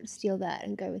might steal that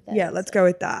and go with that. Yeah, let's go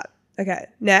with that. Okay,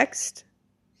 next.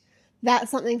 That's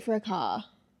something for a car.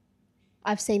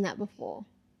 I've seen that before.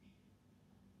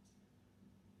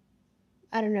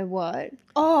 I don't know what.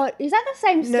 Oh, is that the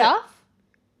same stuff?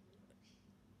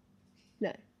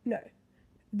 No.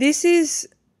 This is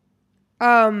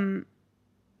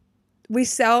we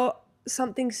sell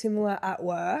something similar at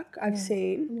work, I've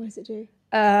seen. What does it do?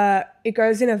 It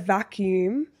goes in a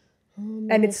vacuum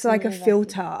and it's like a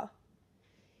filter.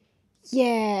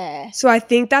 Yeah. So I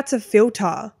think that's a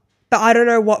filter. But I don't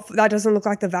know that doesn't look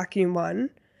like the vacuum one.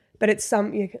 But it's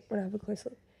want to have a close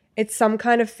look. It's some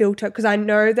kind of filter because I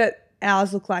know that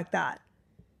ours look like that.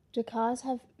 Do cars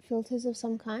have filters of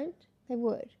some kind? They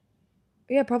would.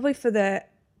 Yeah, probably for the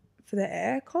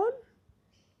aircon.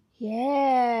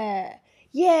 Yeah.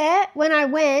 Yeah, when I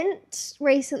went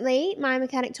recently, my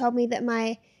mechanic told me that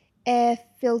my air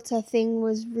filter thing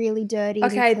was really dirty.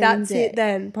 Okay, that's it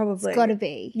then, probably. It's got to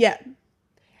be. Yeah.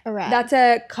 All right. That's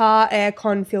a car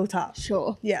aircon filter.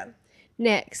 Sure. Yeah.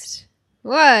 Next.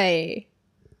 Why?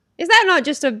 Is that not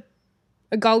just a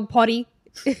gold potty?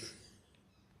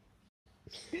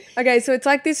 Okay, so it's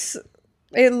like this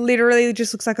It literally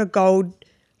just looks like a gold,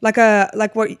 like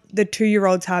what the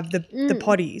 2-year-olds have, the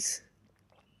potties.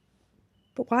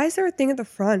 But why is there a thing at the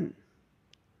front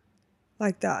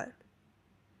like that?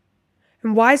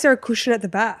 And why is there a cushion at the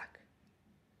back?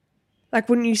 Like,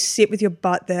 wouldn't you sit with your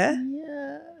butt there?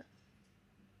 Yeah.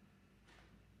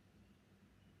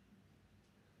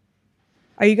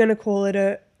 Are you going to call it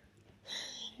a...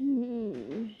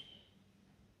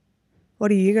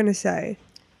 What are you going to say?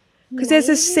 Because there's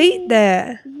a seat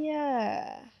there.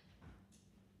 Yeah.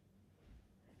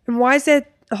 And why is there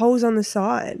holes on the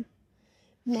side?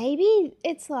 Maybe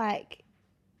it's like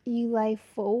you lay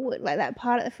forward, like that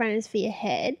part at the front is for your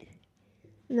head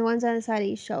and the ones on the side of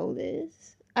your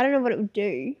shoulders. I don't know what it would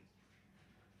do.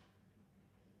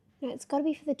 No, it's got to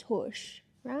be for the tush,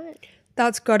 right?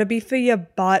 That's got to be for your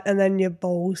butt and then your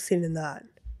balls sit in that.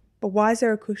 But why is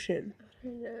there a cushion? I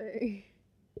don't know.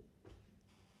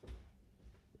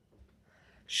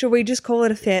 Should we just call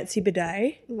it a fancy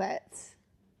bidet? Let's.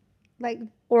 Like,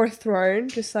 or a throne,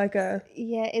 just like a...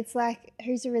 Yeah, it's like,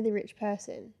 who's a really rich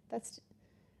person? That's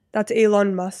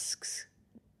Elon Musk's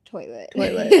toilet.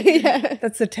 Yeah.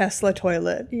 That's the Tesla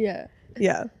toilet. Yeah.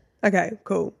 Yeah. Okay,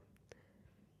 cool.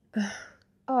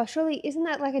 Oh, surely, isn't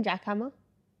that like a jackhammer?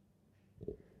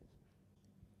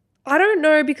 I don't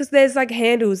know because there's like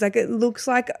handles. Like it looks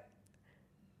like...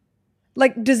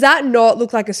 Like, does that not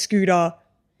look like a scooter?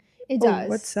 It does.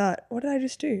 What's that? What did I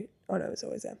just do? Oh, no, it's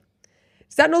always there.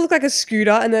 Does that not look like a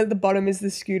scooter and then at the bottom is the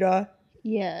scooter?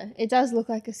 Yeah, it does look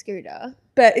like a scooter.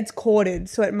 But it's corded,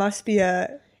 so it must be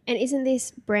a... And isn't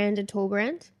this brand a tall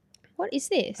brand? What is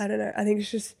this? I don't know. I think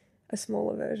it's just a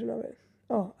smaller version of it.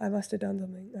 Oh, I must have done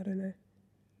something. I don't know.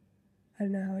 I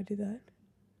don't know how I did that.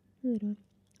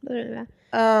 I don't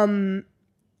know.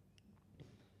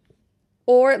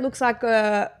 Or it looks like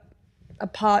a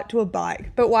part to a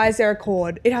bike. But why is there a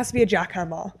cord? It has to be a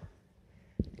jackhammer.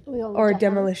 Or a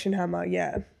demolition hammer,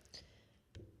 yeah.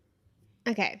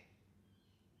 Okay.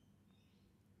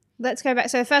 Let's go back.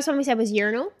 So the first one we said was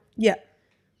urinal. Yeah.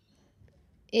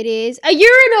 It is a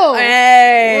urinal.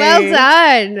 Hey! Well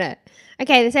done.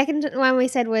 Okay, the second one we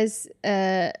said was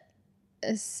a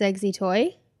sexy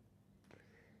toy.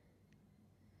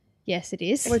 Yes, it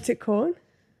is. What's it called?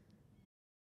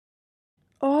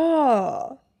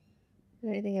 Oh. I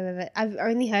don't think I've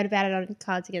only heard about it on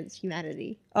Cards Against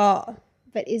Humanity. Oh.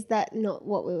 But is that not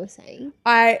what we were saying?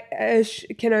 I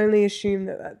can only assume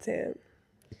that that's it.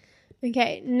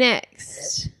 Okay,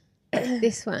 next.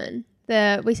 This one.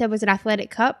 We said was an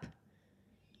athletic cup.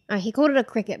 He called it a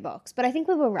cricket box, but I think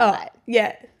we were right. Oh,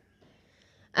 yeah.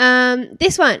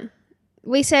 This one.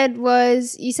 You said it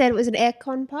was an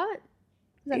aircon part?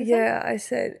 Yeah, I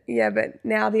said, yeah, but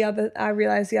now I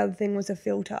realised the other thing was a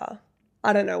filter.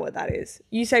 I don't know what that is.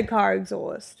 You said car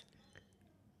exhaust.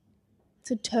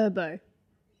 It's a turbo.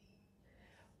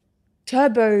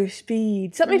 Turbo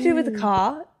speed. Something to do with the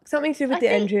car. Something to do with the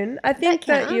engine. I think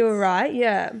that you were right,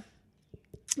 yeah.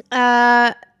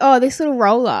 This little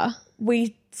roller.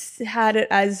 We had it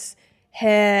as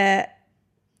hair...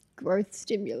 growth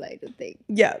stimulator thing.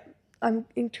 Yeah. I'm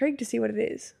intrigued to see what it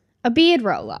is. A beard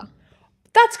roller.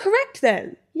 That's correct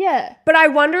then. Yeah. But I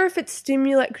wonder if it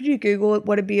stimulates... Could you Google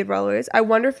what a beard roller is? I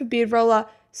wonder if a beard roller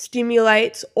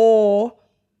stimulates or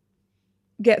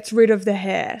gets rid of the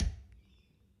hair.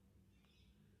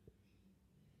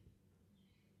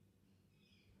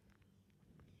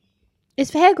 It's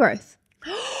for hair growth.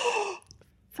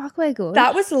 Fuck, we're good.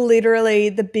 That was literally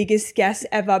the biggest guess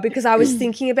ever because I was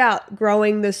thinking about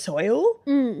growing the soil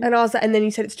and I was like, and then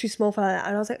you said it's too small for that.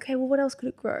 And I was like, okay, well, what else could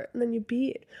it grow? And then your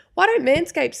beard. Why don't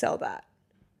Manscaped sell that?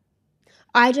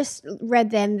 I just read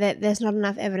them that there's not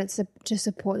enough evidence to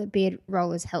support that beard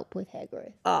rollers help with hair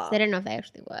growth. So they don't know if they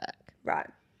actually work. Right.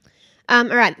 All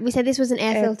right. We said this was an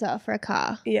air filter for a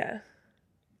car. Yeah.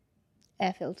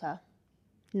 Air filter.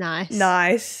 Nice.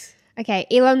 Nice. Okay,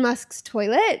 Elon Musk's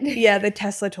toilet. Yeah, the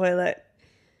Tesla toilet.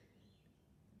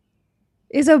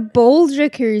 Is a ball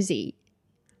jacuzzi.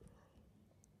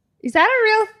 Is that a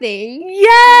real thing?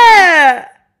 Yeah!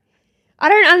 I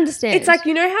don't understand. It's like,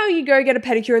 you know how you go get a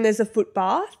pedicure and there's a foot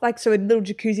bath? Like, so a little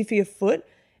jacuzzi for your foot?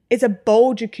 It's a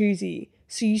bowl jacuzzi.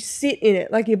 So you sit in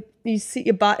it. Like, you sit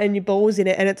your butt and your balls in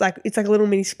it and it's like a little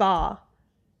mini spa.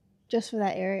 Just for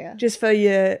that area? Just for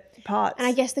your parts. And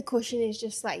I guess the cushion is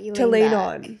just like you lean back.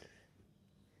 On.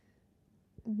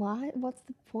 Why? What's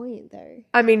the point though?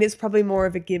 I mean, it's probably more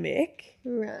of a gimmick.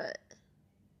 Right.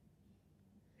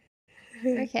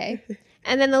 Okay.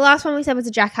 And then the last one we said was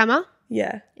a jackhammer.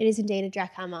 Yeah. It is indeed a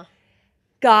jackhammer.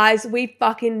 Guys, we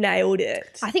fucking nailed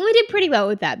it. I think we did pretty well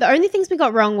with that. The only things we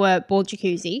got wrong were ball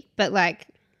jacuzzi, but like,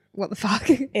 what the fuck?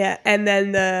 Yeah, and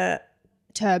then the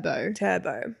Turbo.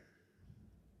 Turbo.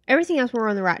 Everything else we're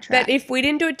on the right track. But if we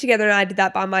didn't do it together and I did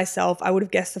that by myself, I would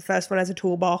have guessed the first one as a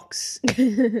toolbox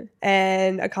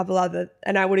and a couple other,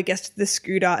 and I would have guessed the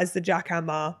scooter as the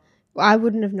jackhammer. Well, I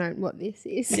wouldn't have known what this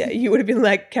is. Yeah, you would have been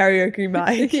like karaoke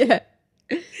mic. Yeah.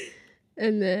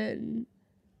 And then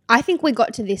I think we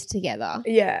got to this together.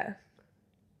 Yeah.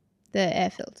 The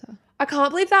air filter. I can't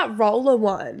believe that roller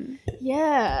one.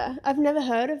 Yeah. I've never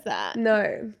heard of that.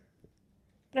 No.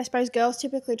 But I suppose girls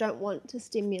typically don't want to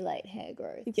stimulate hair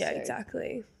growth. Yeah,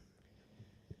 exactly.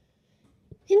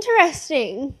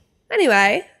 Interesting.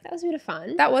 Anyway. That was a bit of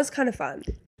fun. That was kind of fun.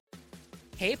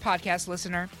 Hey, podcast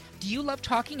listener. Do you love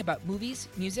talking about movies,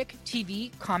 music,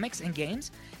 TV, comics, and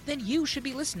games? Then you should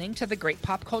be listening to The Great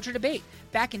Pop Culture Debate,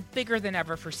 back and bigger than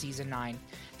ever for Season 9.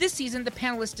 This season, the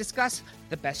panelists discuss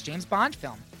the best James Bond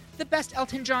film, the best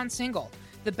Elton John single,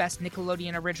 the best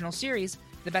Nickelodeon original series,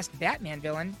 the best Batman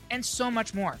villain, and so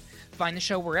much more. Find the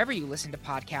show wherever you listen to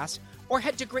podcasts, or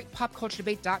head to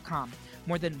greatpopculturedebate.com.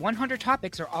 More than 100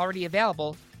 topics are already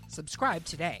available. Subscribe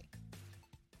today.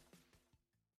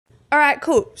 All right,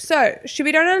 cool. So, should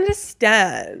we don't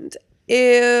understand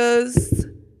is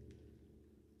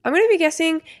I'm going to be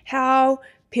guessing how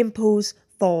pimples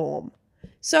form.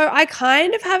 So, I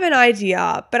kind of have an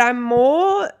idea, but I'm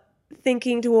more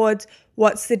thinking towards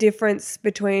what's the difference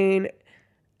between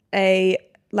a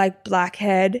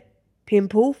blackhead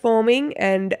pimple forming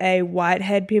and a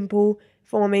whitehead pimple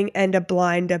forming and a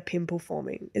blinder pimple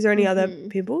forming. Is there any other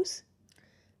pimples?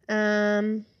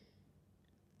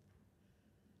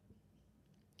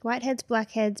 Whiteheads,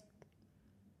 blackheads,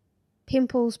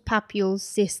 pimples, papules,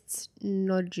 cysts,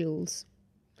 nodules.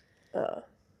 Oh,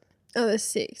 there's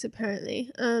 6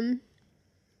 apparently.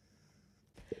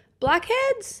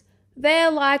 Blackheads,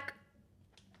 they're like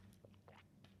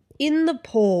in the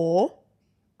pore,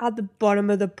 at the bottom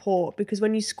of the pore, because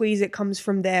when you squeeze it comes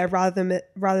from there rather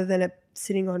than it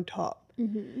sitting on top.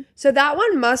 Mm-hmm. So that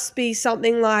one must be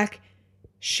something like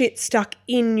shit stuck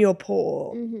in your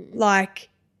pore, like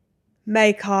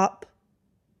makeup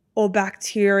or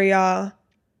bacteria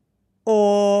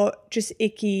or just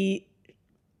icky,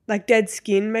 like dead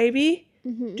skin maybe,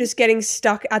 just getting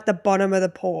stuck at the bottom of the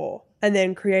pore and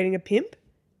then creating a pimp.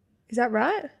 Is that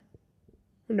right?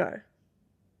 No.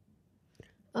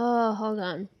 Oh, hold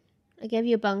on. I gave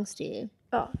you a bung steer.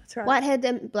 Oh, that's right. Whiteheads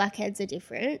and blackheads are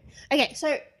different. Okay,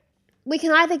 so we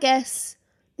can either guess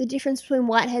the difference between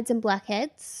whiteheads and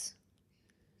blackheads.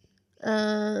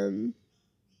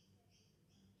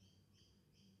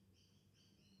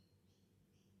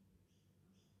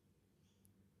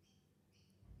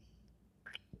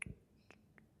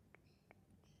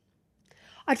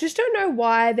 I just don't know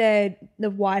why the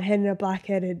whitehead and a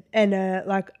blackhead and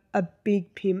a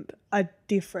big pimp are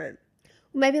different.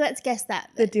 Maybe let's guess that.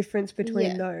 The difference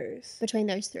between those. Between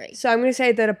those 3. So I'm going to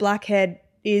say that a blackhead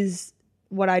is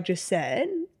what I just said.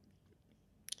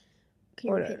 Can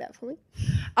you repeat that for me?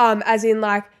 As in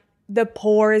like the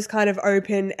pore is kind of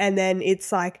open and then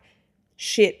it's like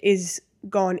shit is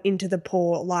gone into the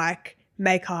pore like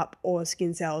makeup or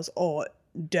skin cells or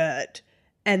dirt.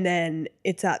 And then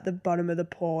it's at the bottom of the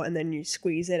pore and then you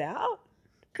squeeze it out?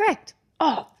 Correct.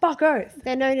 Oh, fuck oath.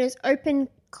 They're known as open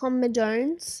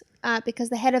comedones because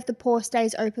the head of the pore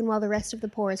stays open while the rest of the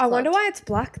pore is clogged. I wonder why it's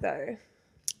black though.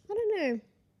 I don't know.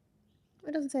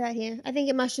 It doesn't say that here. I think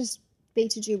it must just be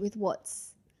to do with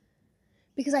what's...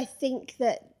 Because I think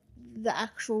that the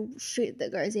actual shit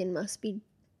that goes in must be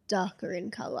darker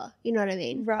in colour. You know what I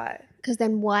mean? Right. Because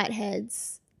then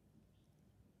whiteheads...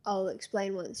 I'll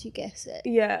explain once you guess it.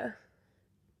 Yeah.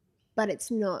 But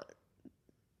it's not...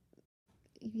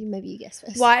 Maybe you guess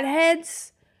first.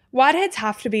 Whiteheads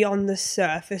have to be on the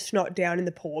surface, not down in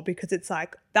the pore, because it's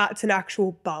like that's an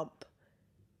actual bump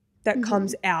that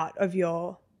comes out of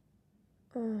your...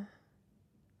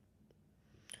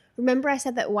 Remember I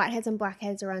said that whiteheads and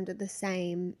blackheads are under the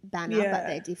same banner, but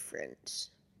they're different.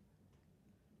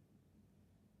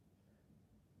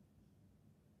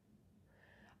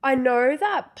 I know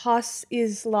that pus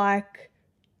is like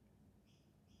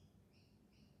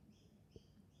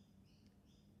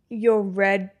your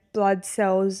red blood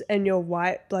cells and your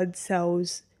white blood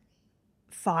cells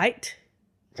fight.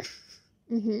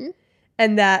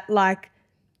 And that like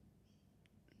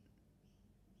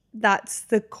that's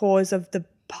the cause of the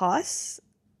pus.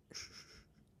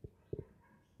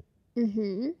 So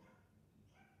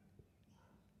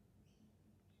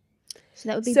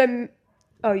that would be...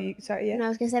 sorry, yeah. No, I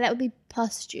was going to say that would be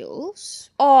pustules.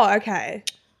 Oh, okay.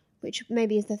 Which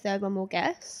maybe is the third one we'll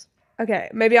guess. Okay,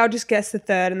 maybe I'll just guess the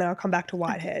third and then I'll come back to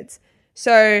whiteheads.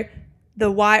 So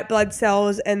the white blood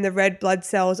cells and the red blood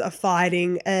cells are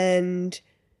fighting and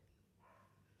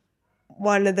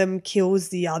one of them kills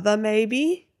the other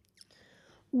maybe.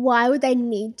 Why would they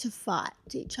need to fight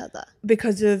each other?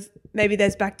 Because of maybe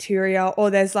there's bacteria or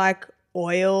there's like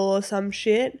oil or some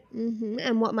shit. Mm-hmm.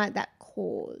 And what might that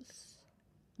cause?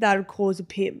 That would cause a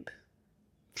pimp.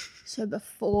 So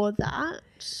before that,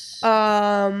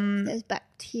 there's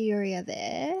bacteria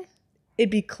there. It'd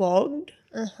be clogged.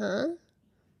 Uh-huh.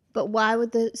 But why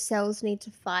would the cells need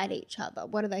to fight each other?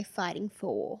 What are they fighting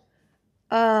for?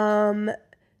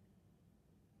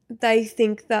 They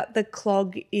think that the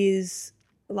clog is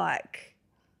like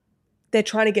they're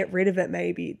trying to get rid of it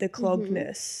maybe, the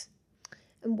cloggedness.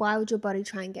 And why would your body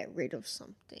try and get rid of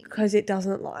something? Because it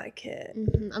doesn't like it.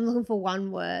 Mm-hmm. I'm looking for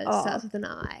one word. Starts with an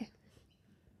I.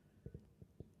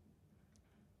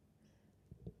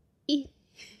 E.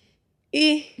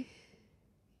 E.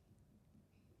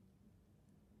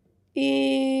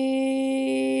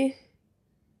 E.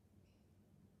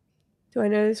 Do I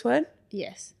know this word?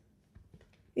 Yes.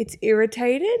 It's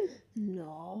irritated?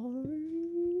 No.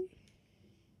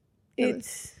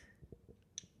 It's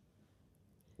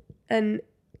an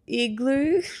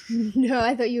igloo? No,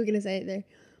 I thought you were going to say it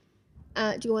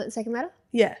there. Do you want the second letter?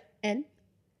 Yeah. N?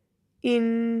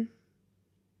 In.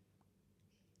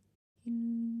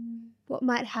 What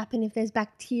might happen if there's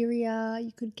bacteria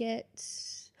you could get?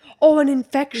 Oh, an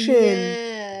infection.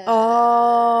 Yes.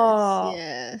 Oh.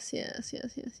 Yes.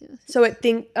 So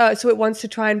it wants to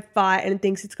try and fight and it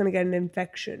thinks it's going to get an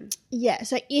infection. Yeah,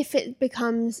 so if it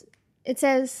becomes, it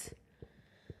says,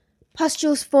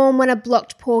 pustules form when a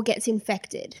blocked pore gets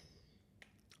infected.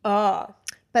 Ah.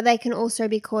 But they can also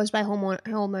be caused by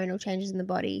hormonal changes in the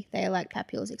body. They are like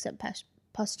papules, except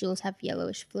pustules have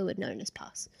yellowish fluid known as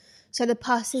pus. So the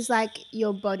pus is like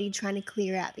your body trying to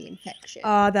clear out the infection.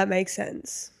 Ah, that makes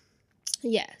sense.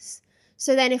 Yes.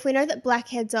 So then if we know that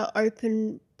blackheads are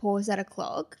open pores that are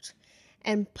clogged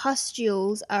and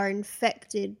pustules are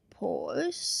infected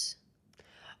pores.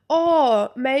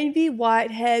 Oh, maybe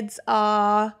whiteheads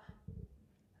are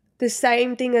the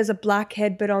same thing as a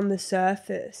blackhead but on the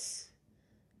surface.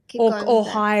 Or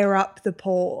higher up the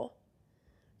pore.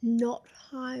 Not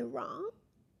higher up.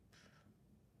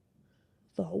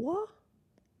 Lower?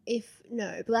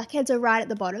 No, blackheads are right at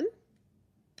the bottom.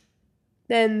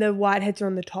 Then the whiteheads are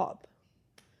on the top.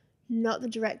 Not the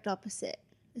direct opposite.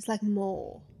 It's like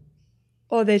more.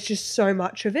 Oh, there's just so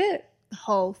much of it? The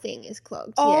whole thing is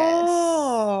clogged,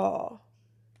 Oh.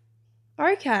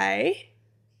 Yes. Okay.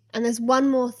 And there's one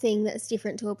more thing that's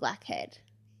different to a blackhead.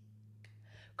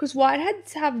 Because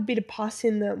whiteheads have a bit of pus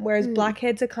in them, whereas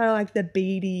blackheads are kind of like the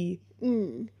beady.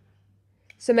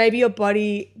 So maybe your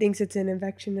body thinks it's an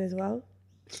infection as well?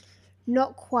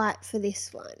 Not quite for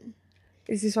this one.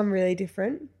 Is this one really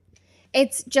different?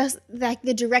 It's just like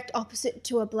the direct opposite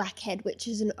to a blackhead, which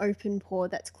is an open pore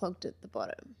that's clogged at the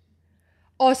bottom.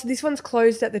 Oh, so this one's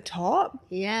closed at the top?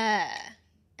 Yeah.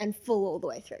 And full all the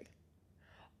way through.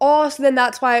 Oh, so then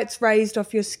that's why it's raised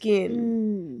off your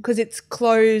skin. Because it's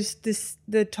closed,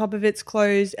 the top of it's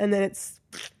closed and then it's...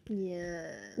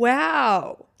 Yeah.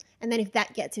 Wow. And then if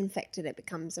that gets infected, it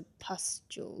becomes a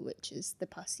pustule, which is the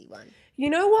pussy one. You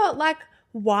know what? Like,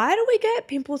 why do we get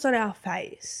pimples on our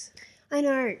face? I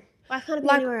know. Why can't it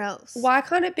be anywhere else? Why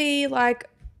can't it be like...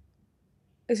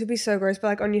 This would be so gross, but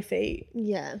like on your feet.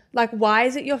 Yeah. Like, why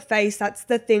is it your face? That's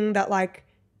the thing that like...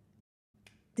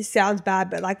 This sounds bad,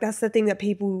 but like that's the thing that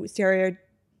people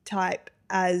stereotype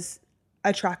as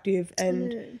attractive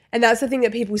and that's the thing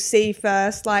that people see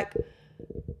first. Like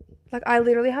I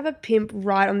literally have a pimp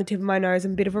right on the tip of my nose.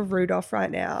 I'm a bit of a Rudolph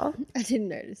right now. I didn't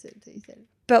notice it until you said it.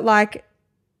 But like,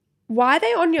 why are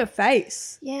they on your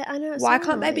face? Yeah, I know. Why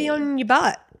can't they be on your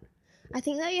butt? I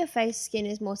think that your face skin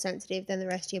is more sensitive than the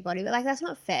rest of your body, but like that's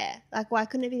not fair. Like why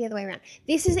couldn't it be the other way around?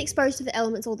 This is exposed to the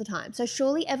elements all the time. So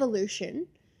surely evolution...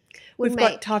 We've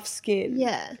got tough skin.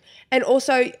 Yeah. And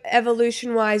also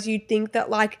evolution-wise, you'd think that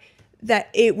like that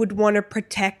it would want to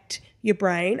protect your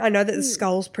brain. I know that the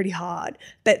skull's pretty hard,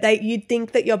 but you'd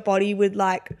think that your body would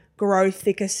like grow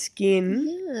thicker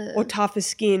skin or tougher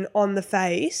skin on the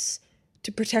face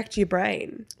to protect your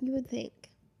brain. You would think.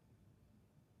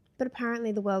 But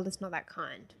apparently the world is not that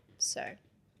kind. So.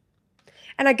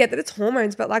 And I get that it's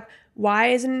hormones, but like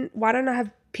why don't I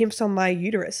have pimps on my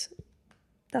uterus?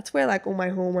 That's where like all my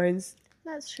hormones.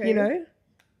 That's true. You know?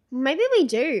 Maybe we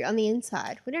do on the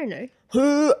inside. We don't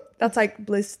know. That's like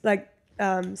bliss, like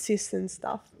cysts and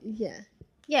stuff. Yeah.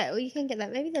 Yeah, well you can get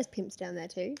that. Maybe there's pimps down there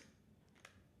too.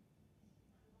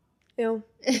 Ew.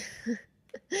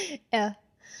 Yeah.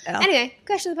 Anyway,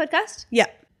 question of the podcast. Yeah.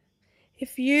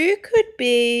 If you could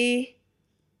be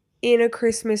in a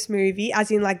Christmas movie,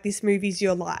 as in like this movie's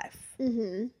your life,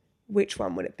 which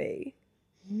one would it be?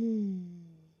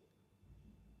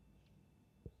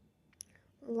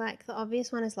 Like, the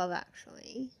obvious one is Love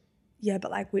Actually. Yeah,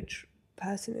 but like which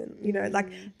person,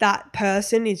 like that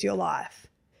person is your life.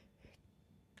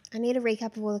 I need a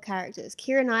recap of all the characters.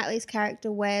 Keira Knightley's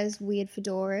character wears weird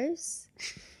fedoras.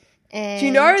 And do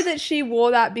you know that she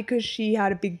wore that because she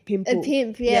had a big pimple? A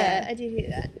pimp, yeah. I did hear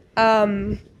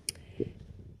that.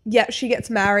 Yeah, she gets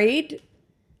married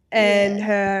and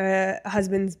her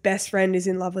husband's best friend is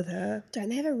in love with her. Don't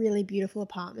they have a really beautiful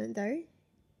apartment though?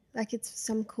 Like it's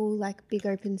some cool like big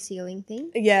open ceiling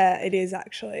thing. Yeah, it is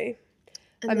actually.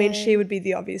 And I mean, she would be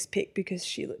the obvious pick because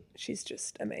she's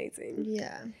just amazing.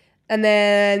 Yeah. And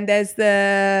then there's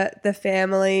the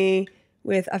family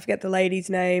with, I forget the lady's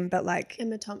name, but like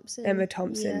Emma Thompson,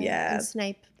 yeah. And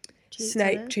Snape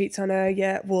cheats on her,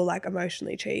 yeah. Well, like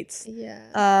emotionally cheats.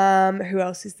 Yeah. Who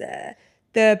else is there?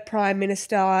 The Prime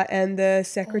Minister and the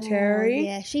Secretary. Oh,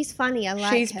 yeah, she's funny. I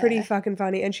like her. She's pretty fucking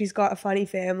funny and she's got a funny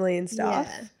family and stuff.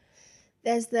 Yeah.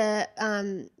 There's the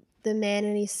man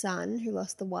and his son who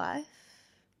lost the wife.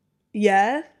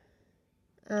 Yeah.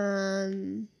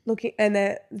 Um, Looking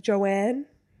and Joanne,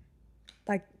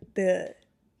 like the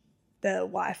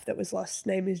wife that was lost,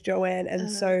 name is Joanne, and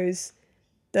so's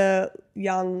the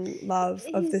young love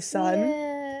of the son.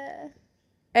 Yeah.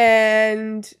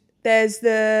 And there's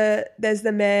the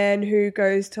man who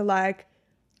goes to like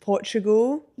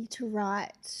Portugal to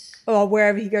write, or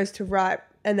wherever he goes to write,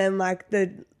 and then like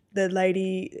the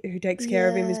lady who takes care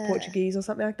of him is Portuguese or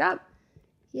something like that.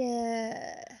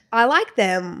 Yeah. I like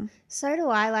them. So do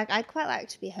I. Like, I'd quite like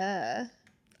to be her.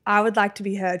 I would like to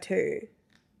be her too.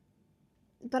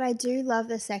 But I do love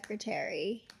the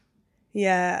Secretary.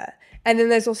 Yeah. And then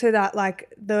there's also that,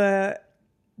 like, the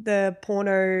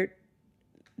porno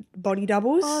body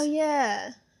doubles. Oh,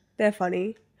 yeah. They're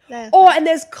funny. And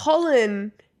there's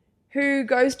Colin, who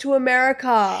goes to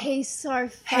America. He's so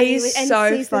funny. He's so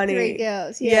sees funny. The 3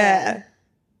 girls. Yeah.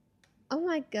 Oh,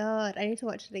 my God. I need to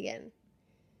watch it again.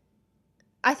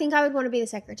 I think I would want to be the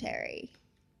Secretary.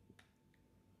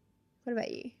 What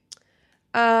about you?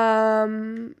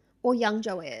 Or young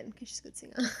Joanne, because she's a good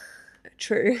singer.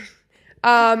 True.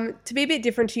 To be a bit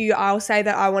different to you, I'll say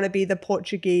that I want to be the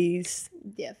Portuguese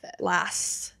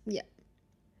lass. Yeah.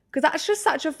 Because that's just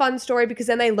such a fun story because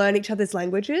then they learn each other's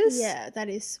languages. Yeah, that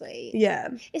is sweet. Yeah.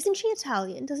 Isn't she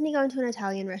Italian? Doesn't he go into an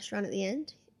Italian restaurant at the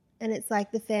end? And it's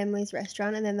like the family's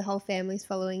restaurant and then the whole family's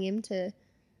following him to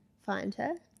find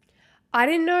her? I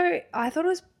didn't know. I thought it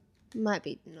was might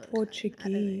be not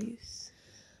Portuguese.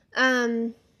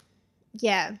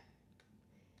 Yeah.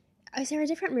 Is there a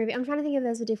different movie? I'm trying to think if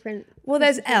there's a different. Well,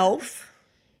 there's Elf.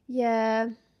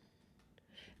 Yeah.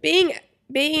 Being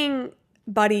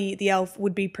Buddy the elf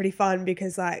would be pretty fun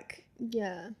because, like,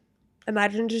 yeah.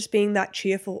 Imagine just being that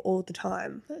cheerful all the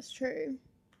time. That's true.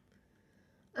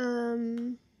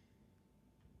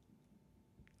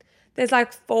 There's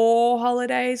like 4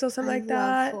 holidays or something like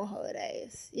that. 4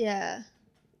 holidays. Yeah.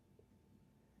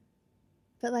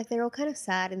 But like they're all kind of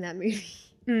sad in that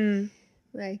movie.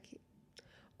 Like,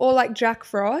 or like Jack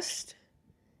Frost.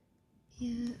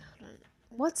 Yeah. Hold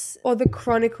on. Or the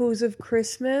Chronicles of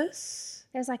Christmas.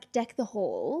 There's like Deck the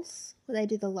Halls where they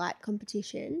do the light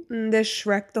competition. There's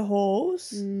Shrek the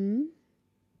Halls.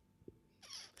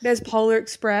 There's Polar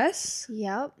Express.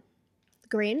 Yep. The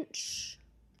Grinch.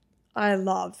 I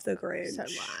love the Grinch. So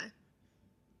do I.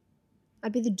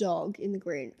 I'd be the dog in the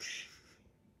Grinch.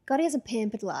 God, he has a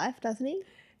pampered life, doesn't he?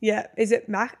 Yeah. Is it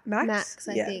Max? Max,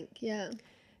 I think. Yeah.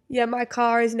 Yeah, my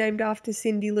car is named after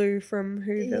Cindy Lou from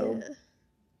Whoville. Yeah.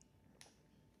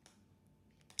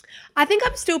 I think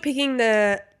I'm still picking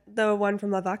the one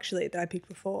from Love Actually that I picked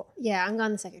before. Yeah, I'm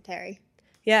going the Secretary.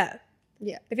 Yeah.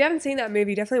 Yeah. If you haven't seen that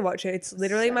movie, definitely watch it. It's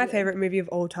literally my favorite movie of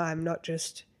all time, not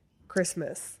just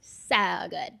Christmas. So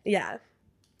good. Yeah.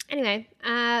 Anyway,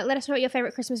 let us know what your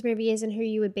favorite Christmas movie is and who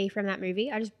you would be from that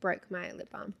movie. I just broke my lip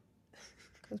balm.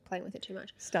 I was playing with it too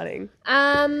much. Stunning.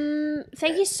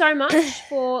 Thank you so much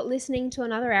for listening to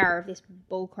another hour of this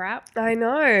bull crap. I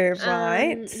know,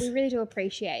 right? We really do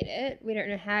appreciate it. We don't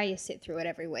know how you sit through it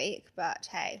every week, but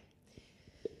hey,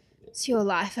 it's your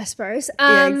life, I suppose.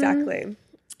 Yeah, exactly.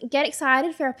 Get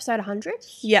excited for episode 100.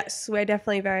 Yes, we're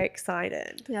definitely very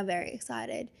excited. We are very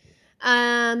excited.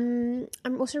 I'm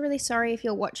also really sorry if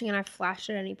you're watching and I flashed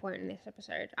at any point in this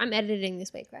episode. I'm editing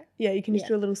this week, right? Yeah, you can just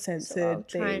do a little censored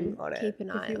thing on it. Keep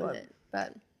an eye on it,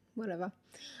 but whatever.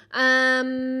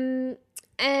 And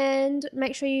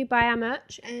make sure you buy our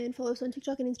merch and follow us on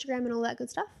TikTok and Instagram and all that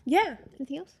good stuff. Yeah.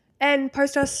 Anything else? And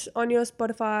post us on your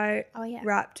Spotify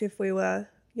Wrapped if we were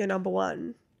your number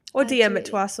one. Or DM it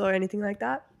to us or anything like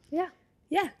that. Yeah.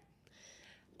 Yeah.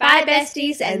 Bye,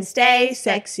 besties, and stay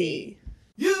sexy.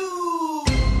 You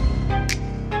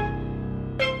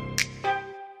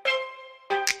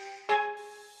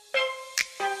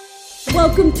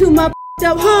Welcome to my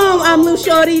up home. I'm Lil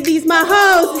Shorty, these my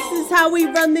hoes. This is how we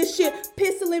run this shit.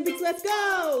 Piss Olympics, let's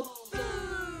go.